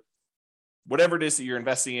into whatever it is that you're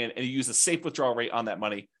investing in, and you use a safe withdrawal rate on that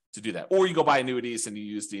money to do that. Or you go buy annuities and you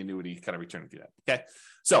use the annuity kind of return to do that. Okay.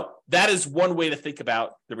 So that is one way to think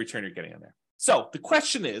about the return you're getting on there. So the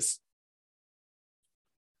question is,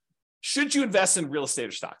 should you invest in real estate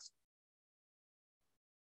or stocks?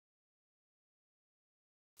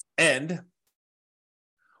 And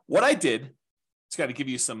what I did, it's got to give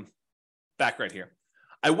you some background here.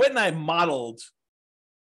 I went and I modeled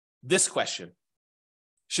this question.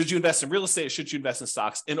 Should you invest in real estate or should you invest in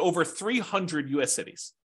stocks in over 300 US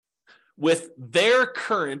cities with their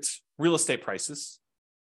current real estate prices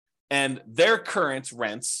and their current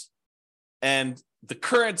rents and the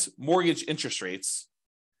current mortgage interest rates.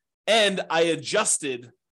 And I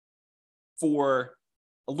adjusted for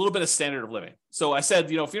a little bit of standard of living. So I said,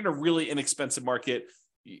 if you're in a really inexpensive market,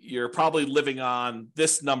 you're probably living on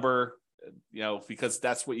this number, because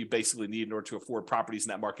that's what you basically need in order to afford properties in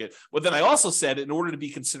that market. But then I also said, in order to be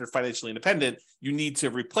considered financially independent, you need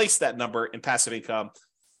to replace that number in passive income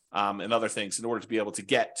and other things in order to be able to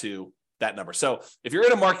get to that number. So if you're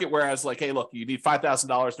in a market where I was like, hey, look, you need $5,000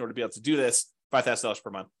 in order to be able to do this, $5,000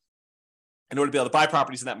 per month, in order to be able to buy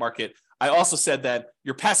properties in that market, I also said that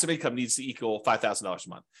your passive income needs to equal $5,000 a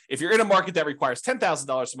month. If you're in a market that requires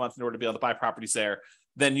 $10,000 a month in order to be able to buy properties there,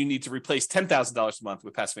 then you need to replace $10,000 a month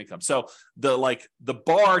with passive income. So the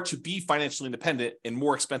bar to be financially independent in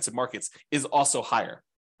more expensive markets is also higher.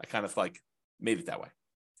 I kind of made it that way.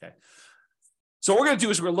 Okay. So what we're going to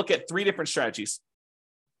do is we're going to look at 3 different strategies.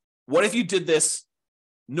 What if you did this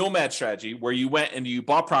nomad strategy where you went and you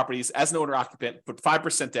bought properties as an owner occupant, put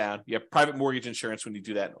 5% down. You have private mortgage insurance when you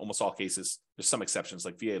do that in almost all cases. There's some exceptions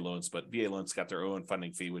like VA loans, but VA loans got their own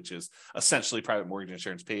funding fee, which is essentially private mortgage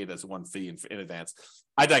insurance paid as one fee in advance.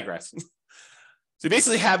 I digress. So you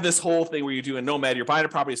basically have this whole thing where you do a nomad, you're buying a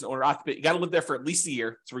property as an owner occupant. You got to live there for at least a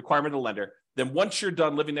year. It's a requirement of the lender. Then once you're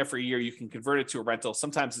done living there for a year, you can convert it to a rental.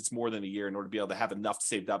 Sometimes it's more than a year in order to be able to have enough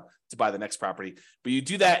saved up to buy the next property. But you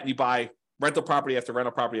do that and you buy rental property after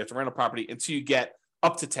rental property after rental property until you get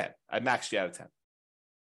up to 10. I maxed you out of 10.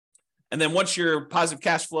 And then once your positive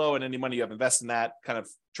cash flow and any money you have invested in that kind of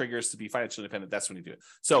triggers to be financially independent, that's when you do it.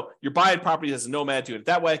 So you're buying property as a nomad, doing it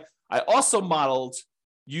that way. I also modeled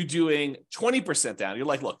you doing 20% down. You're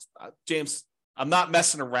like, look, James, I'm not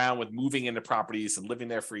messing around with moving into properties and living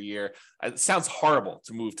there for a year. It sounds horrible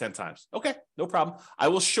to move 10 times. Okay, no problem. I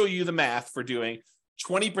will show you the math for doing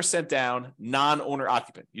 20% down, non-owner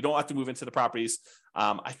occupant. You don't have to move into the properties.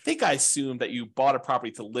 I think I assumed that you bought a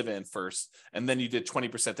property to live in first, and then you did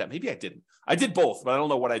 20% down. Maybe I didn't. I did both, but I don't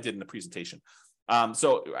know what I did in the presentation.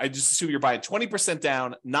 So I just assume you're buying 20%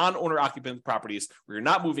 down, non-owner occupant properties where you're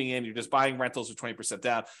not moving in, you're just buying rentals with 20%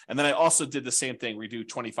 down. And then I also did the same thing, we do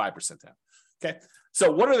 25% down. Okay.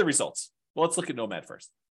 So what are the results? Well, let's look at Nomad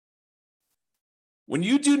first. When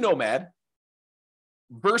you do Nomad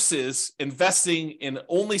versus investing in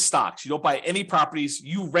only stocks, you don't buy any properties,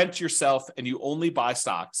 you rent yourself and you only buy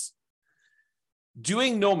stocks.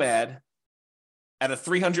 Doing Nomad at a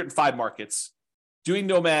 305 markets, doing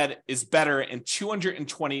Nomad is better in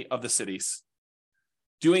 220 of the cities.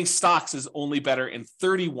 Doing stocks is only better in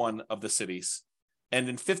 31 of the cities. And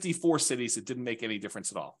in 54 cities, it didn't make any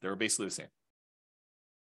difference at all. They were basically the same.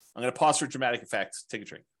 I'm going to pause for dramatic effect. Take a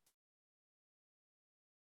drink.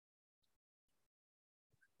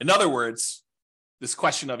 In other words, this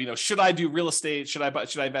question of, should I do real estate? Should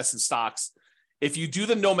I invest in stocks? If you do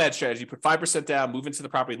the Nomad strategy, put 5% down, move into the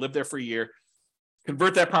property, live there for a year,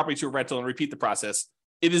 convert that property to a rental and repeat the process,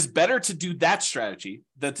 it is better to do that strategy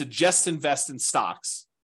than to just invest in stocks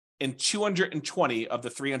in 220 of the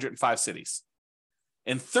 305 cities.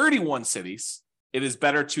 In 31 cities, it is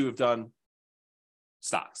better to have done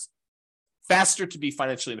stocks. Faster to be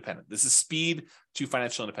financially independent. This is speed to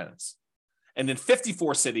financial independence. And in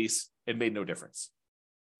 54 cities, it made no difference.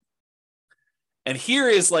 And here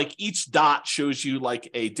is each dot shows you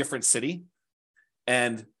a different city.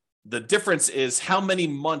 And the difference is how many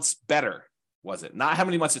months better was it? Not how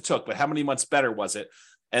many months it took, but how many months better was it?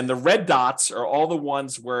 And the red dots are all the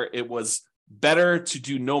ones where it was better to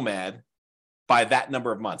do Nomad by that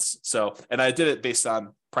number of months. So, and I did it based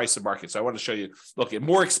on price of market. So I want to show you, look, in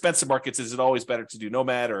more expensive markets, is it always better to do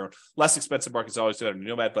Nomad, or less expensive markets always better to do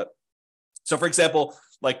Nomad? But so for example,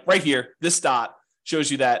 right here, this dot shows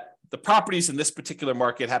you that the properties in this particular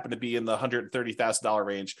market happen to be in the $130,000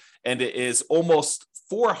 range. And it is almost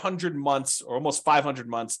 400 months or almost 500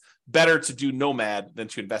 months better to do Nomad than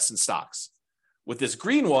to invest in stocks. With this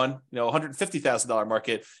green one, $150,000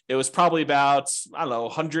 market, it was probably about,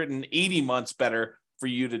 180 months better for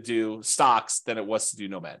you to do stocks than it was to do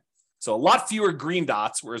Nomad. So a lot fewer green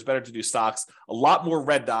dots, where it's better to do stocks, a lot more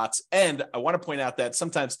red dots. And I want to point out that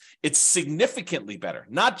sometimes it's significantly better,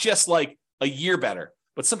 not just like a year better,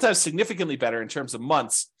 but sometimes significantly better in terms of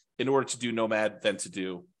months in order to do Nomad than to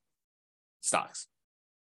do stocks.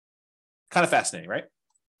 Kind of fascinating, right?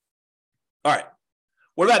 All right.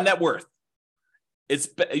 What about net worth?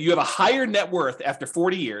 You have a higher net worth after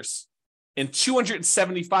 40 years in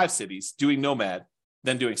 275 cities doing Nomad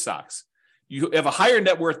than doing stocks. You have a higher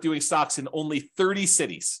net worth doing stocks in only 30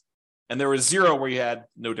 cities. And there was 0 where you had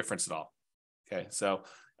no difference at all. Okay. So,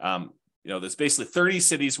 there's basically 30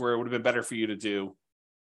 cities where it would have been better for you to do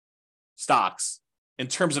stocks in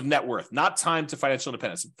terms of net worth, not time to financial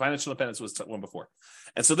independence. Financial independence was one before.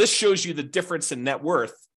 And so this shows you the difference in net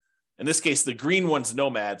worth. In this case, the green one's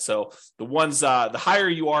Nomad. So the ones, the higher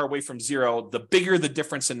you are away from 0, the bigger the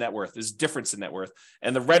difference in net worth is difference in net worth.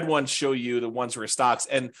 And the red ones show you the ones where stocks.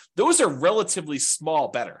 And those are relatively small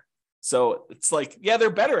better. So it's like, yeah, they're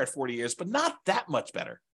better at 40 years, but not that much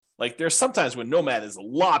better. Like there's sometimes when Nomad is a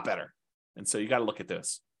lot better. And so you got to look at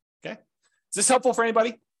this. Okay. Is this helpful for anybody?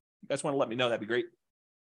 You guys want to let me know? That'd be great.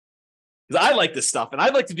 Because I like this stuff and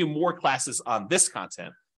I'd like to do more classes on this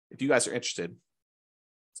content if you guys are interested.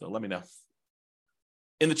 So let me know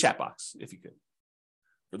in the chat box if you could,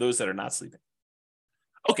 for those that are not sleeping.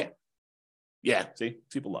 Okay. Yeah, see,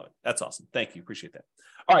 people love it. That's awesome. Thank you. Appreciate that.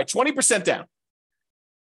 All right, 20% down.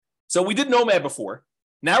 So we did Nomad before.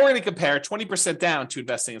 Now we're going to compare 20% down to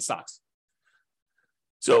investing in stocks.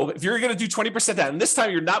 So if you're going to do 20% down, and this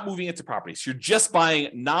time you're not moving into properties, you're just buying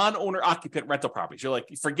non-owner occupant rental properties. You're like,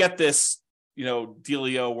 forget this,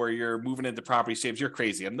 dealio where you're moving into properties, James, you're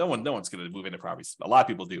crazy. And no one's going to move into properties. A lot of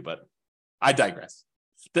people do, but I digress.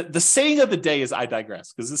 The saying of the day is I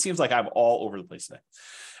digress, because it seems like I'm all over the place today.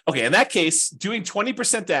 Okay, in that case, doing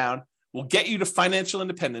 20% down will get you to financial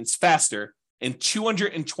independence faster in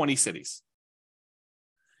 220 cities.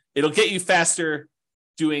 It'll get you faster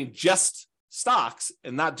doing just stocks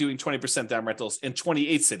and not doing 20% down rentals in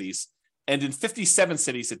 28 cities. And in 57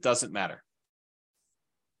 cities, it doesn't matter.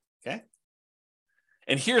 Okay.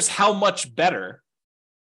 And here's how much better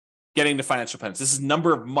getting to financial independence. This is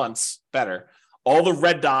number of months better. All the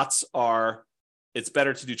red dots are, it's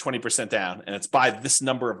better to do 20% down, and it's by this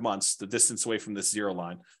number of months, the distance away from this 0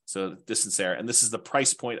 line. So the distance there. And this is the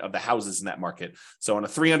price point of the houses in that market. So on a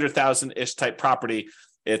 300,000-ish type property,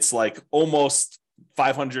 it's like almost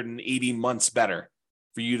 580 months better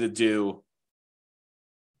for you to do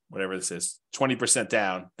whatever this is, 20%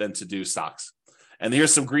 down than to do stocks. And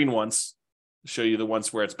here's some green ones to show you the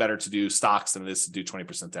ones where it's better to do stocks than it is to do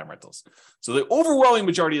 20% down rentals. So the overwhelming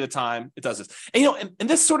majority of the time, it does this. And and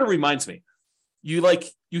this sort of reminds me, you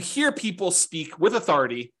hear people speak with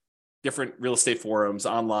authority, different real estate forums,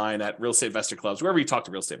 online, at real estate investor clubs, wherever you talk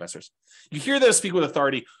to real estate investors. You hear them speak with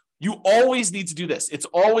authority. You always need to do this. It's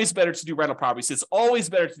always better to do rental properties. It's always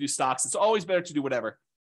better to do stocks. It's always better to do whatever.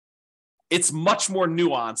 It's much more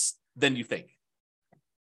nuanced than you think,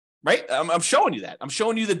 right? I'm showing you that. I'm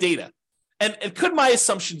showing you the data. And could my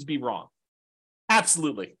assumptions be wrong?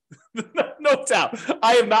 Absolutely. No doubt.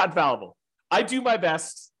 I am not infallible. I do my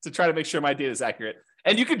best to try to make sure my data is accurate.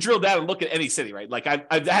 And you can drill down and look at any city, right? Like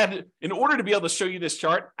I've had, in order to be able to show you this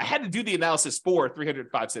chart, I had to do the analysis for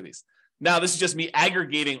 305 cities. Now, this is just me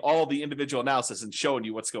aggregating all the individual analysis and showing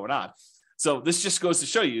you what's going on. So this just goes to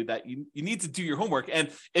show you that you need to do your homework. And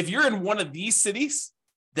if you're in one of these cities,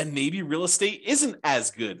 then maybe real estate isn't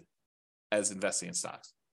as good as investing in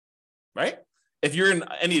stocks, right? If you're in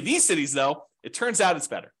any of these cities, though, it turns out it's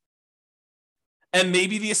better. And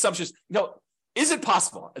maybe the assumptions, is it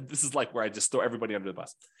possible? This is like where I just throw everybody under the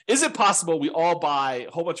bus. Is it possible we all buy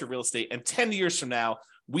a whole bunch of real estate and 10 years from now,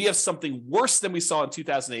 we have something worse than we saw in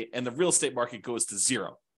 2008 and the real estate market goes to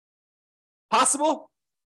 0? Possible?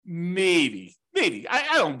 Maybe.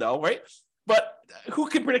 I don't know, right? But who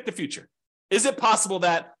can predict the future? Is it possible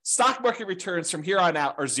that stock market returns from here on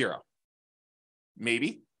out are 0?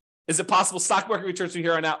 Maybe. Is it possible stock market returns from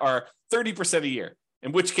here on out are 30% a year?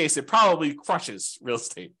 In which case it probably crushes real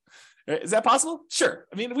estate. Is that possible? Sure.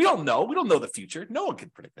 I mean, we don't know. We don't know the future. No one can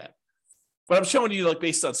predict that. But I'm showing you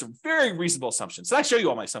based on some very reasonable assumptions. And I show you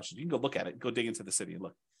all my assumptions. You can go look at it, go dig into the city and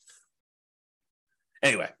look.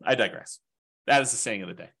 Anyway, I digress. That is the saying of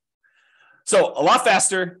the day. So a lot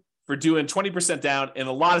faster for doing 20% down in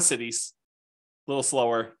a lot of cities, a little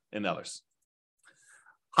slower in others.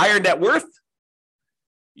 Higher net worth.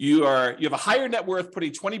 You have a higher net worth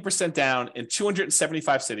putting 20% down in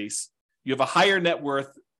 275 cities. You have a higher net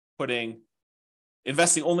worth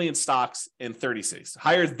investing only in stocks in 30 cities,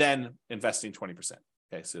 higher than investing 20%.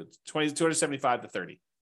 Okay, so 275 to 30.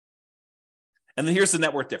 And then here's the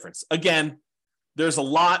net worth difference. Again, there's a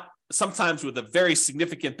lot sometimes with a very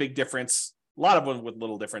significant big difference, a lot of them with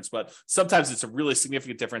little difference, but sometimes it's a really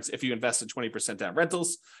significant difference if you invest in 20% down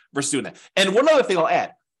rentals versus doing that. And one other thing I'll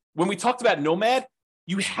add, when we talked about Nomad,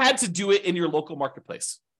 you had to do it in your local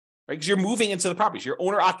marketplace, right? Because you're moving into the properties, you're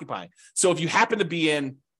owner occupying. So if you happen to be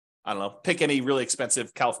in, I don't know, pick any really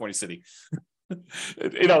expensive California city,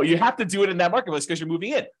 you have to do it in that marketplace because you're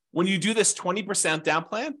moving in. When you do this 20% down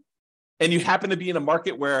plan, and you happen to be in a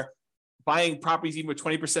market where buying properties even with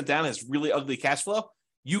 20% down has really ugly cash flow,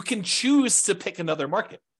 you can choose to pick another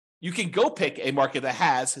market. You can go pick a market that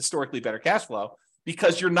has historically better cash flow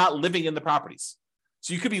because you're not living in the properties.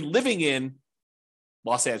 So you could be living in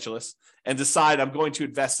Los Angeles and decide I'm going to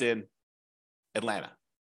invest in Atlanta,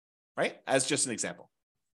 right? As just an example.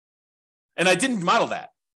 And I didn't model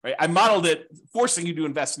that, right? I modeled it forcing you to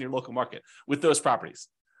invest in your local market with those properties.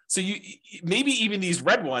 So you maybe even these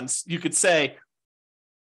red ones, you could say,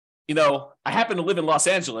 I happen to live in Los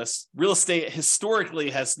Angeles. Real estate historically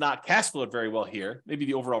has not cash flowed very well here. Maybe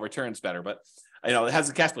the overall return's better, but it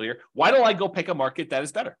hasn't cash flow here. Why don't I go pick a market that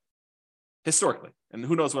is better historically? And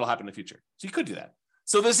who knows what will happen in the future. So you could do that.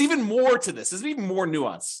 So there's even more to this. There's even more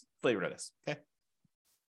nuance flavor to this. Okay.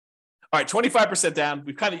 All right, 25% down.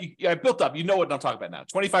 We've I built up. You know what I'm talking about now.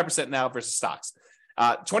 25% now versus stocks.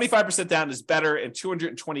 25% down is better in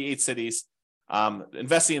 228 cities.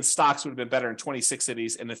 Investing in stocks would have been better in 26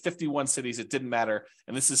 cities, and in 51 cities, it didn't matter.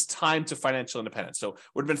 And this is time to financial independence. So it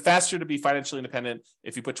would have been faster to be financially independent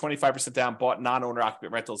if you put 25% down, bought non-owner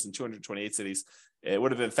occupant rentals in 228 cities. It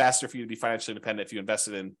would have been faster for you to be financially independent if you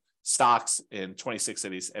invested in stocks in 26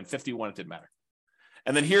 cities, and 51, it didn't matter.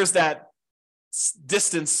 And then here's that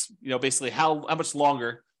distance, basically how much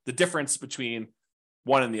longer the difference between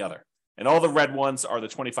one and the other. And all the red ones are the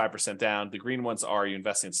 25% down. The green ones are you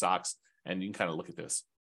investing in stocks. And you can kind of look at this.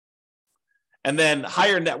 And then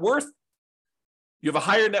higher net worth. You have a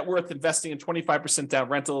higher net worth investing in 25% down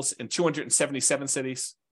rentals in 277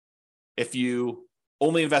 cities. If you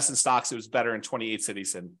only invest in stocks, it was better in 28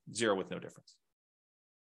 cities and 0 with no difference.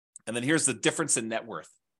 And then here's the difference in net worth.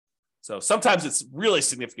 So sometimes it's really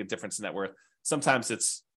significant difference in net worth. Sometimes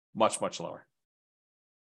it's much, much lower.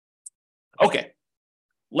 Okay.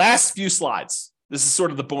 Last few slides. This is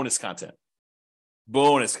sort of the bonus content.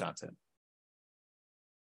 Bonus content.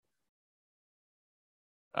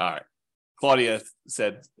 All right. Claudia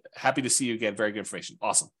said, happy to see you again. Very good information.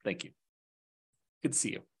 Awesome. Thank you. Good to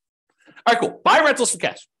see you. All right, cool. Buy rentals for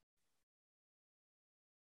cash.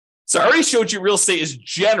 So I already showed you real estate is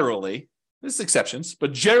generally, there's exceptions,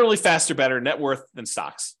 but generally faster, better net worth than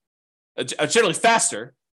stocks. Generally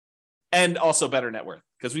faster and also better net worth.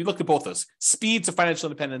 Because we looked at both those. Speed to financial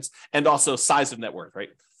independence and also size of net worth, right?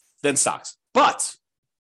 Than stocks. But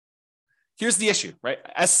here's the issue, right?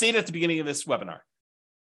 As stated at the beginning of this webinar,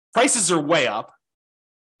 prices are way up,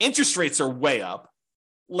 interest rates are way up,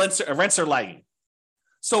 rents are lagging.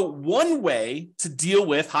 So one way to deal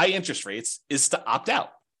with high interest rates is to opt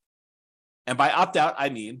out. And by opt out, I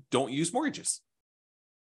mean don't use mortgages.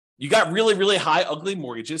 You got really, really high, ugly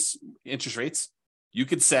mortgages, interest rates. You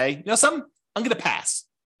could say, something, I'm going to pass.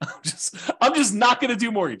 I'm just not going to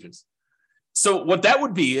do mortgages. So what that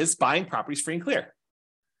would be is buying properties free and clear.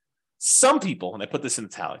 Some people, and I put this in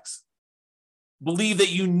italics, believe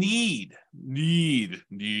that you need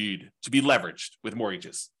to be leveraged with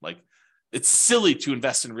mortgages. Like it's silly to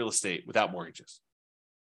invest in real estate without mortgages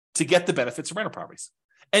to get the benefits of rental properties.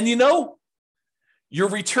 And your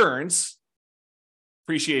returns,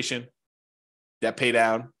 appreciation, debt pay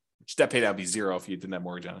down, which debt pay down would be 0 if you didn't have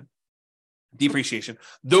mortgage on it, depreciation,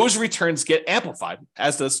 those returns get amplified,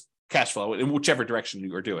 as does cash flow in whichever direction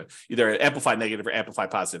you are doing, either amplified negative or amplified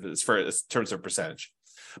positive in terms of percentage.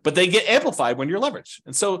 But they get amplified when you're leveraged.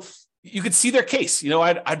 And so you could see their case.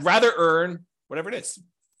 I'd rather earn whatever it is,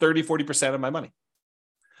 30, 40% of my money.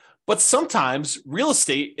 But sometimes real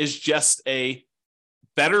estate is just a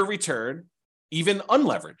better return, even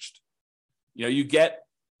unleveraged. You get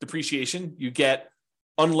depreciation, you get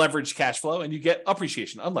unleveraged cash flow, and you get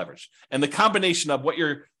appreciation unleveraged. And the combination of what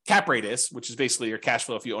your cap rate is, which is basically your cash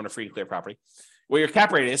flow if you own a free and clear property, what your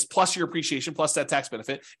cap rate is, plus your appreciation, plus that tax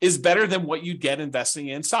benefit, is better than what you'd get investing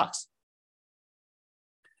in stocks.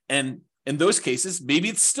 And in those cases, maybe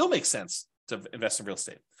it still makes sense to invest in real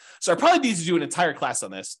estate. So I probably need to do an entire class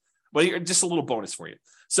on this, but just a little bonus for you.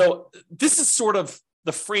 So this is sort of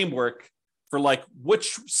the framework for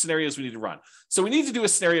which scenarios we need to run. So we need to do a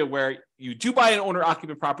scenario where you do buy an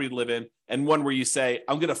owner-occupant property to live in, and one where you say,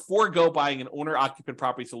 I'm going to forego buying an owner-occupant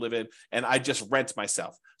property to live in, and I just rent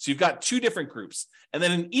myself. So you've got two different groups. And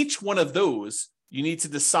then in each one of those, you need to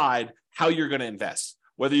decide how you're going to invest,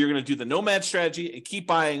 whether you're going to do the nomad strategy and keep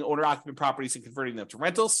buying owner-occupant properties and converting them to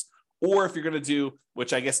rentals, or if you're going to do,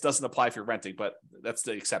 which I guess doesn't apply if you're renting, but that's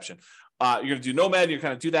the exception. You're going to do nomad, you're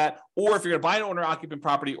going to do that. Or if you're going to buy an owner-occupant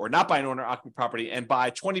property or not buy an owner-occupant property and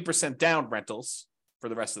buy 20% down rentals for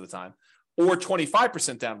the rest of the time, or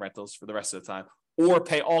 25% down rentals for the rest of the time, or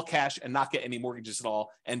pay all cash and not get any mortgages at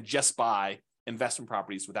all and just buy investment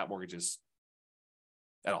properties without mortgages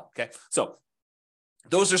at all. Okay. So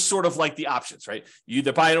those are sort of like the options, right? You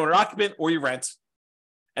either buy an owner-occupant or you rent.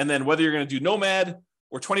 And then whether you're going to do nomad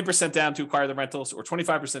or 20% down to acquire the rentals or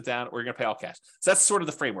 25% down, or you're going to pay all cash. So that's sort of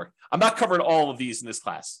the framework. I'm not covering all of these in this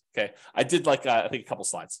class. Okay. I did I think a couple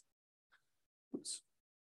slides. Oops.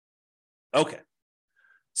 Okay.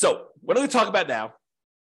 So what I'm going to talk about now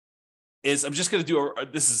is I'm just going to do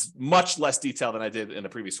this is much less detail than I did in the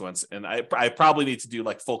previous ones. And I probably need to do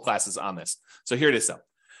like full classes on this. So here it is.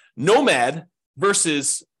 Nomad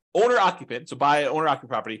versus owner-occupant, so buy an owner-occupant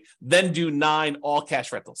property, then do 9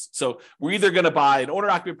 all-cash rentals. So we're either going to buy an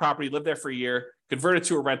owner-occupant property, live there for a year, convert it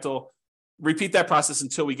to a rental, repeat that process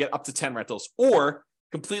until we get up to 10 rentals, or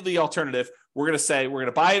completely alternative, we're going to say we're going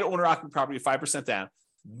to buy an owner-occupant property 5% down,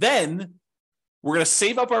 then we're going to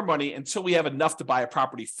save up our money until we have enough to buy a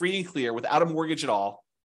property free and clear without a mortgage at all.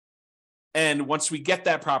 And once we get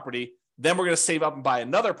that property, then we're going to save up and buy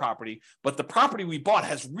another property, but the property we bought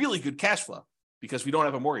has really good cash flow because we don't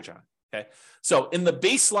have a mortgage on it, okay? So in the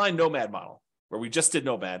baseline nomad model, where we just did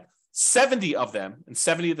nomad, 70 of them in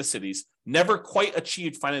 70 of the cities never quite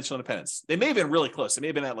achieved financial independence. They may have been really close. They may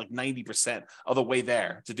have been at like 90% of the way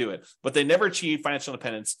there to do it, but they never achieved financial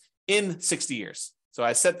independence in 60 years. So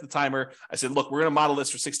I set the timer. I said, look, we're going to model this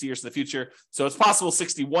for 60 years in the future. So it's possible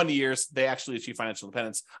 61 years they actually achieve financial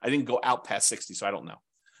independence. I didn't go out past 60, so I don't know.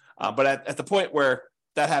 But at the point where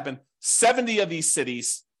that happened, 70 of these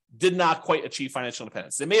cities did not quite achieve financial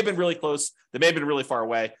independence. They may have been really close. They may have been really far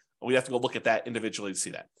away. We'd have to go look at that individually to see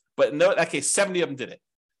that. But in that case, 70 of them did it.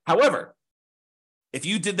 However, if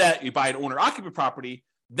you did that, you buy an owner-occupant property,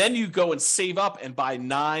 then you go and save up and buy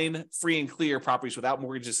 9 free and clear properties without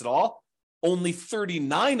mortgages at all. Only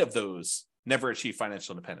 39 of those never achieved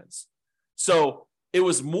financial independence. So it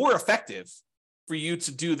was more effective for you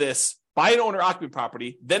to do this, buy an owner-occupant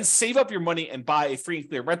property, then save up your money and buy a free and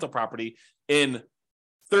clear rental property in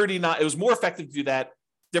 39. It was more effective to do that.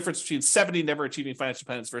 Difference between 70 never achieving financial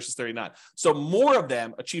independence versus 39. So more of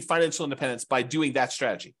them achieve financial independence by doing that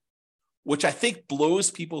strategy, which I think blows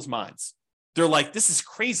people's minds. They're like, this is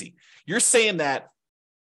crazy. You're saying that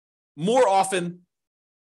more often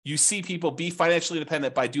you see people be financially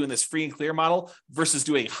independent by doing this free and clear model versus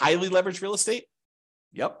doing highly leveraged real estate?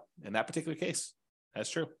 Yep, in that particular case, that's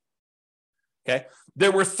true. Okay,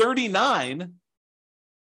 there were 39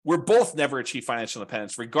 where both never achieved financial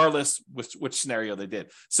independence, regardless which scenario they did.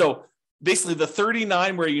 So basically the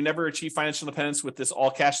 39 where you never achieve financial independence with this all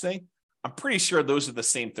cash thing, I'm pretty sure those are the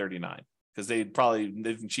same 39 because they probably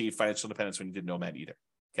didn't achieve financial independence when you did nomad either.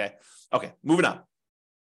 Okay, moving on.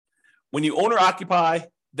 When you own or occupy,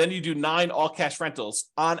 then you do 9 all cash rentals.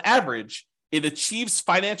 On average, it achieves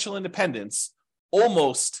financial independence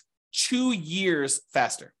almost 2 years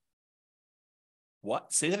faster.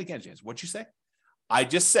 What? Say that again, James. What'd you say? I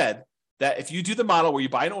just said that if you do the model where you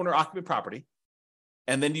buy an owner-occupant property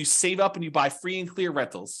and then you save up and you buy free and clear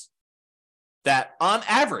rentals, that on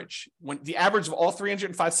average, when the average of all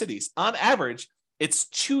 305 cities, on average, it's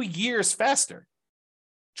 2 years faster,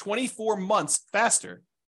 24 months faster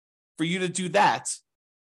for you to do that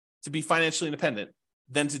to be financially independent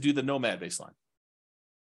than to do the nomad baseline.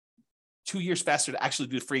 2 years faster to actually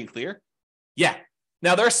do free and clear? Yeah.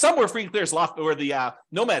 Now, there are some where free and clear is a lot, where the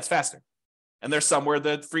nomad's faster. And there's some where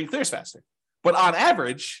the free and clear is faster. But on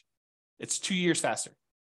average, it's 2 years faster.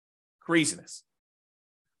 Craziness.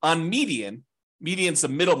 On median's the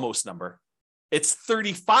middlemost number. It's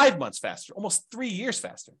 35 months faster, almost 3 years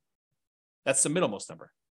faster. That's the middlemost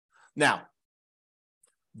number. Now,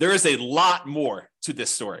 there is a lot more to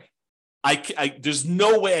this story. There's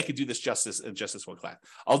no way I could do this justice in just this one class.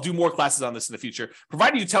 I'll do more classes on this in the future,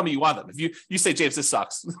 provided you tell me you want them. If you say, James, this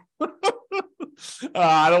sucks.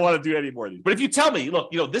 I don't want to do any more of these. But if you tell me,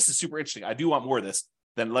 look, this is super interesting, I do want more of this,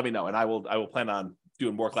 then let me know, and I will plan on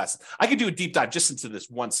doing more classes. I could do a deep dive just into this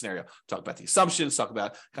one scenario. Talk about the assumptions, talk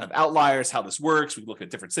about kind of outliers, how this works. We look at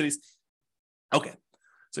different cities. Okay.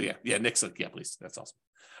 So yeah, Nick's like, yeah, please. That's awesome.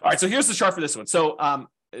 All right. So here's the chart for this one. So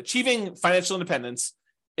achieving financial independence,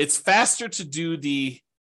 it's faster to do the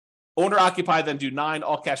owner-occupy than do 9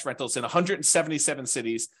 all-cash rentals in 177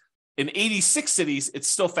 cities. In 86 cities, it's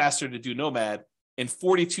still faster to do nomad. In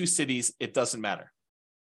 42 cities, it doesn't matter.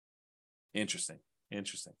 Interesting.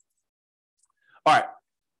 All right.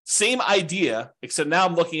 Same idea, except now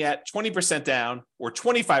I'm looking at 20% down or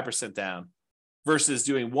 25% down versus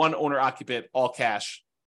doing one owner occupant, all cash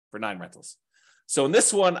for 9 rentals. So in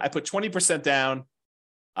this one, I put 20% down,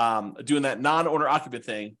 doing that non-owner occupant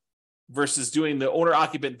thing versus doing the owner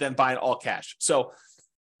occupant, then buying all cash. So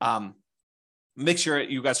make sure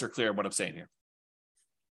you guys are clear on what I'm saying here.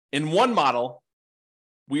 In one model,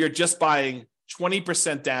 we are just buying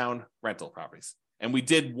 20% down rental properties. And we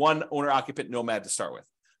did one owner occupant nomad to start with.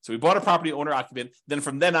 So we bought a property owner occupant. Then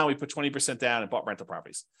from then on, we put 20% down and bought rental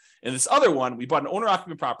properties. In this other one, we bought an owner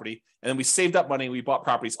occupant property and then we saved up money and we bought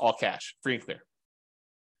properties all cash, free and clear.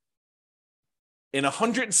 In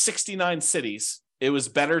 169 cities, it was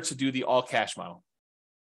better to do the all cash model.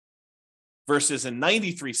 Versus in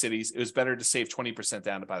 93 cities, it was better to save 20%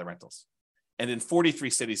 down to buy the rentals. And in 43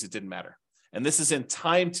 cities, it didn't matter. And this is in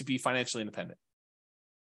time to be financially independent.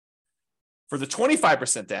 For the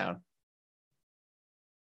 25% down,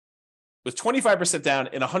 with 25% down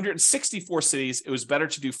in 164 cities, it was better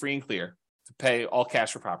to do free and clear, to pay all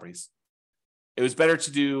cash for properties. It was better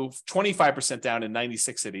to do 25% down in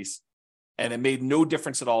 96 cities, and it made no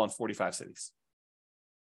difference at all in 45 cities.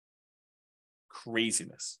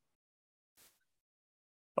 Craziness.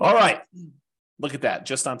 All right. Look at that,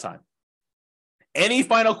 just on time. Any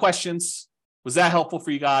final questions? Was that helpful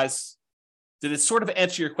for you guys? Did it sort of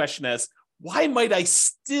answer your question as, why might I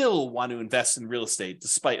still want to invest in real estate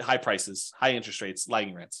despite high prices, high interest rates,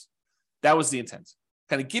 lagging rents? That was the intent.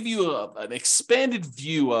 Kind of give you an expanded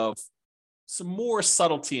view of some more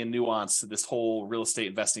subtlety and nuance to this whole real estate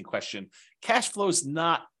investing question. Cash flow is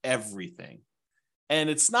not everything, and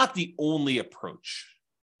it's not the only approach.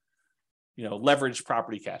 Leverage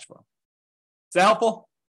property cash flow. Is that helpful?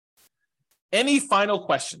 Any final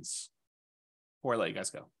questions before I let you guys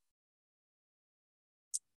go?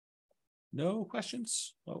 No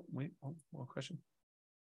questions? Oh, wait, one question.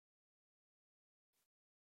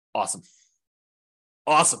 Awesome.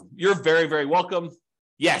 You're very, very welcome.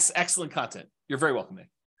 Yes, excellent content. You're very welcome, Nick.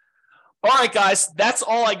 All right, guys, that's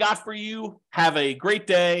all I got for you. Have a great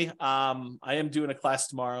day. I am doing a class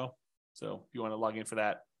tomorrow, so if you want to log in for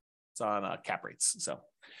that, it's on cap rates. So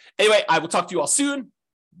anyway, I will talk to you all soon.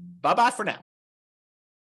 Bye-bye for now.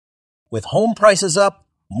 With home prices up,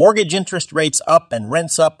 mortgage interest rates up, and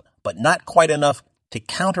rents up, but not quite enough to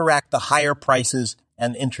counteract the higher prices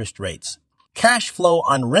and interest rates. Cash flow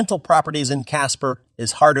on rental properties in Casper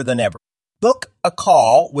is harder than ever. Book a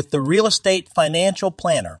call with the Real Estate Financial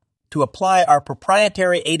Planner to apply our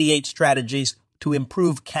proprietary 88 strategies to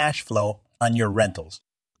improve cash flow on your rentals.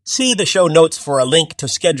 See the show notes for a link to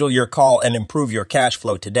schedule your call and improve your cash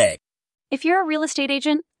flow today. If you're a real estate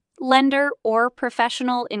agent, lender, or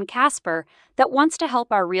professional in Casper that wants to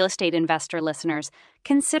help our real estate investor listeners,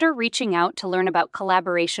 consider reaching out to learn about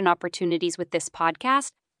collaboration opportunities with this podcast.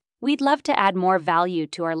 We'd love to add more value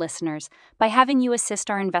to our listeners by having you assist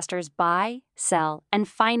our investors buy, sell, and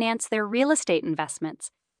finance their real estate investments.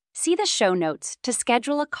 See the show notes to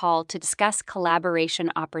schedule a call to discuss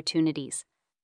collaboration opportunities.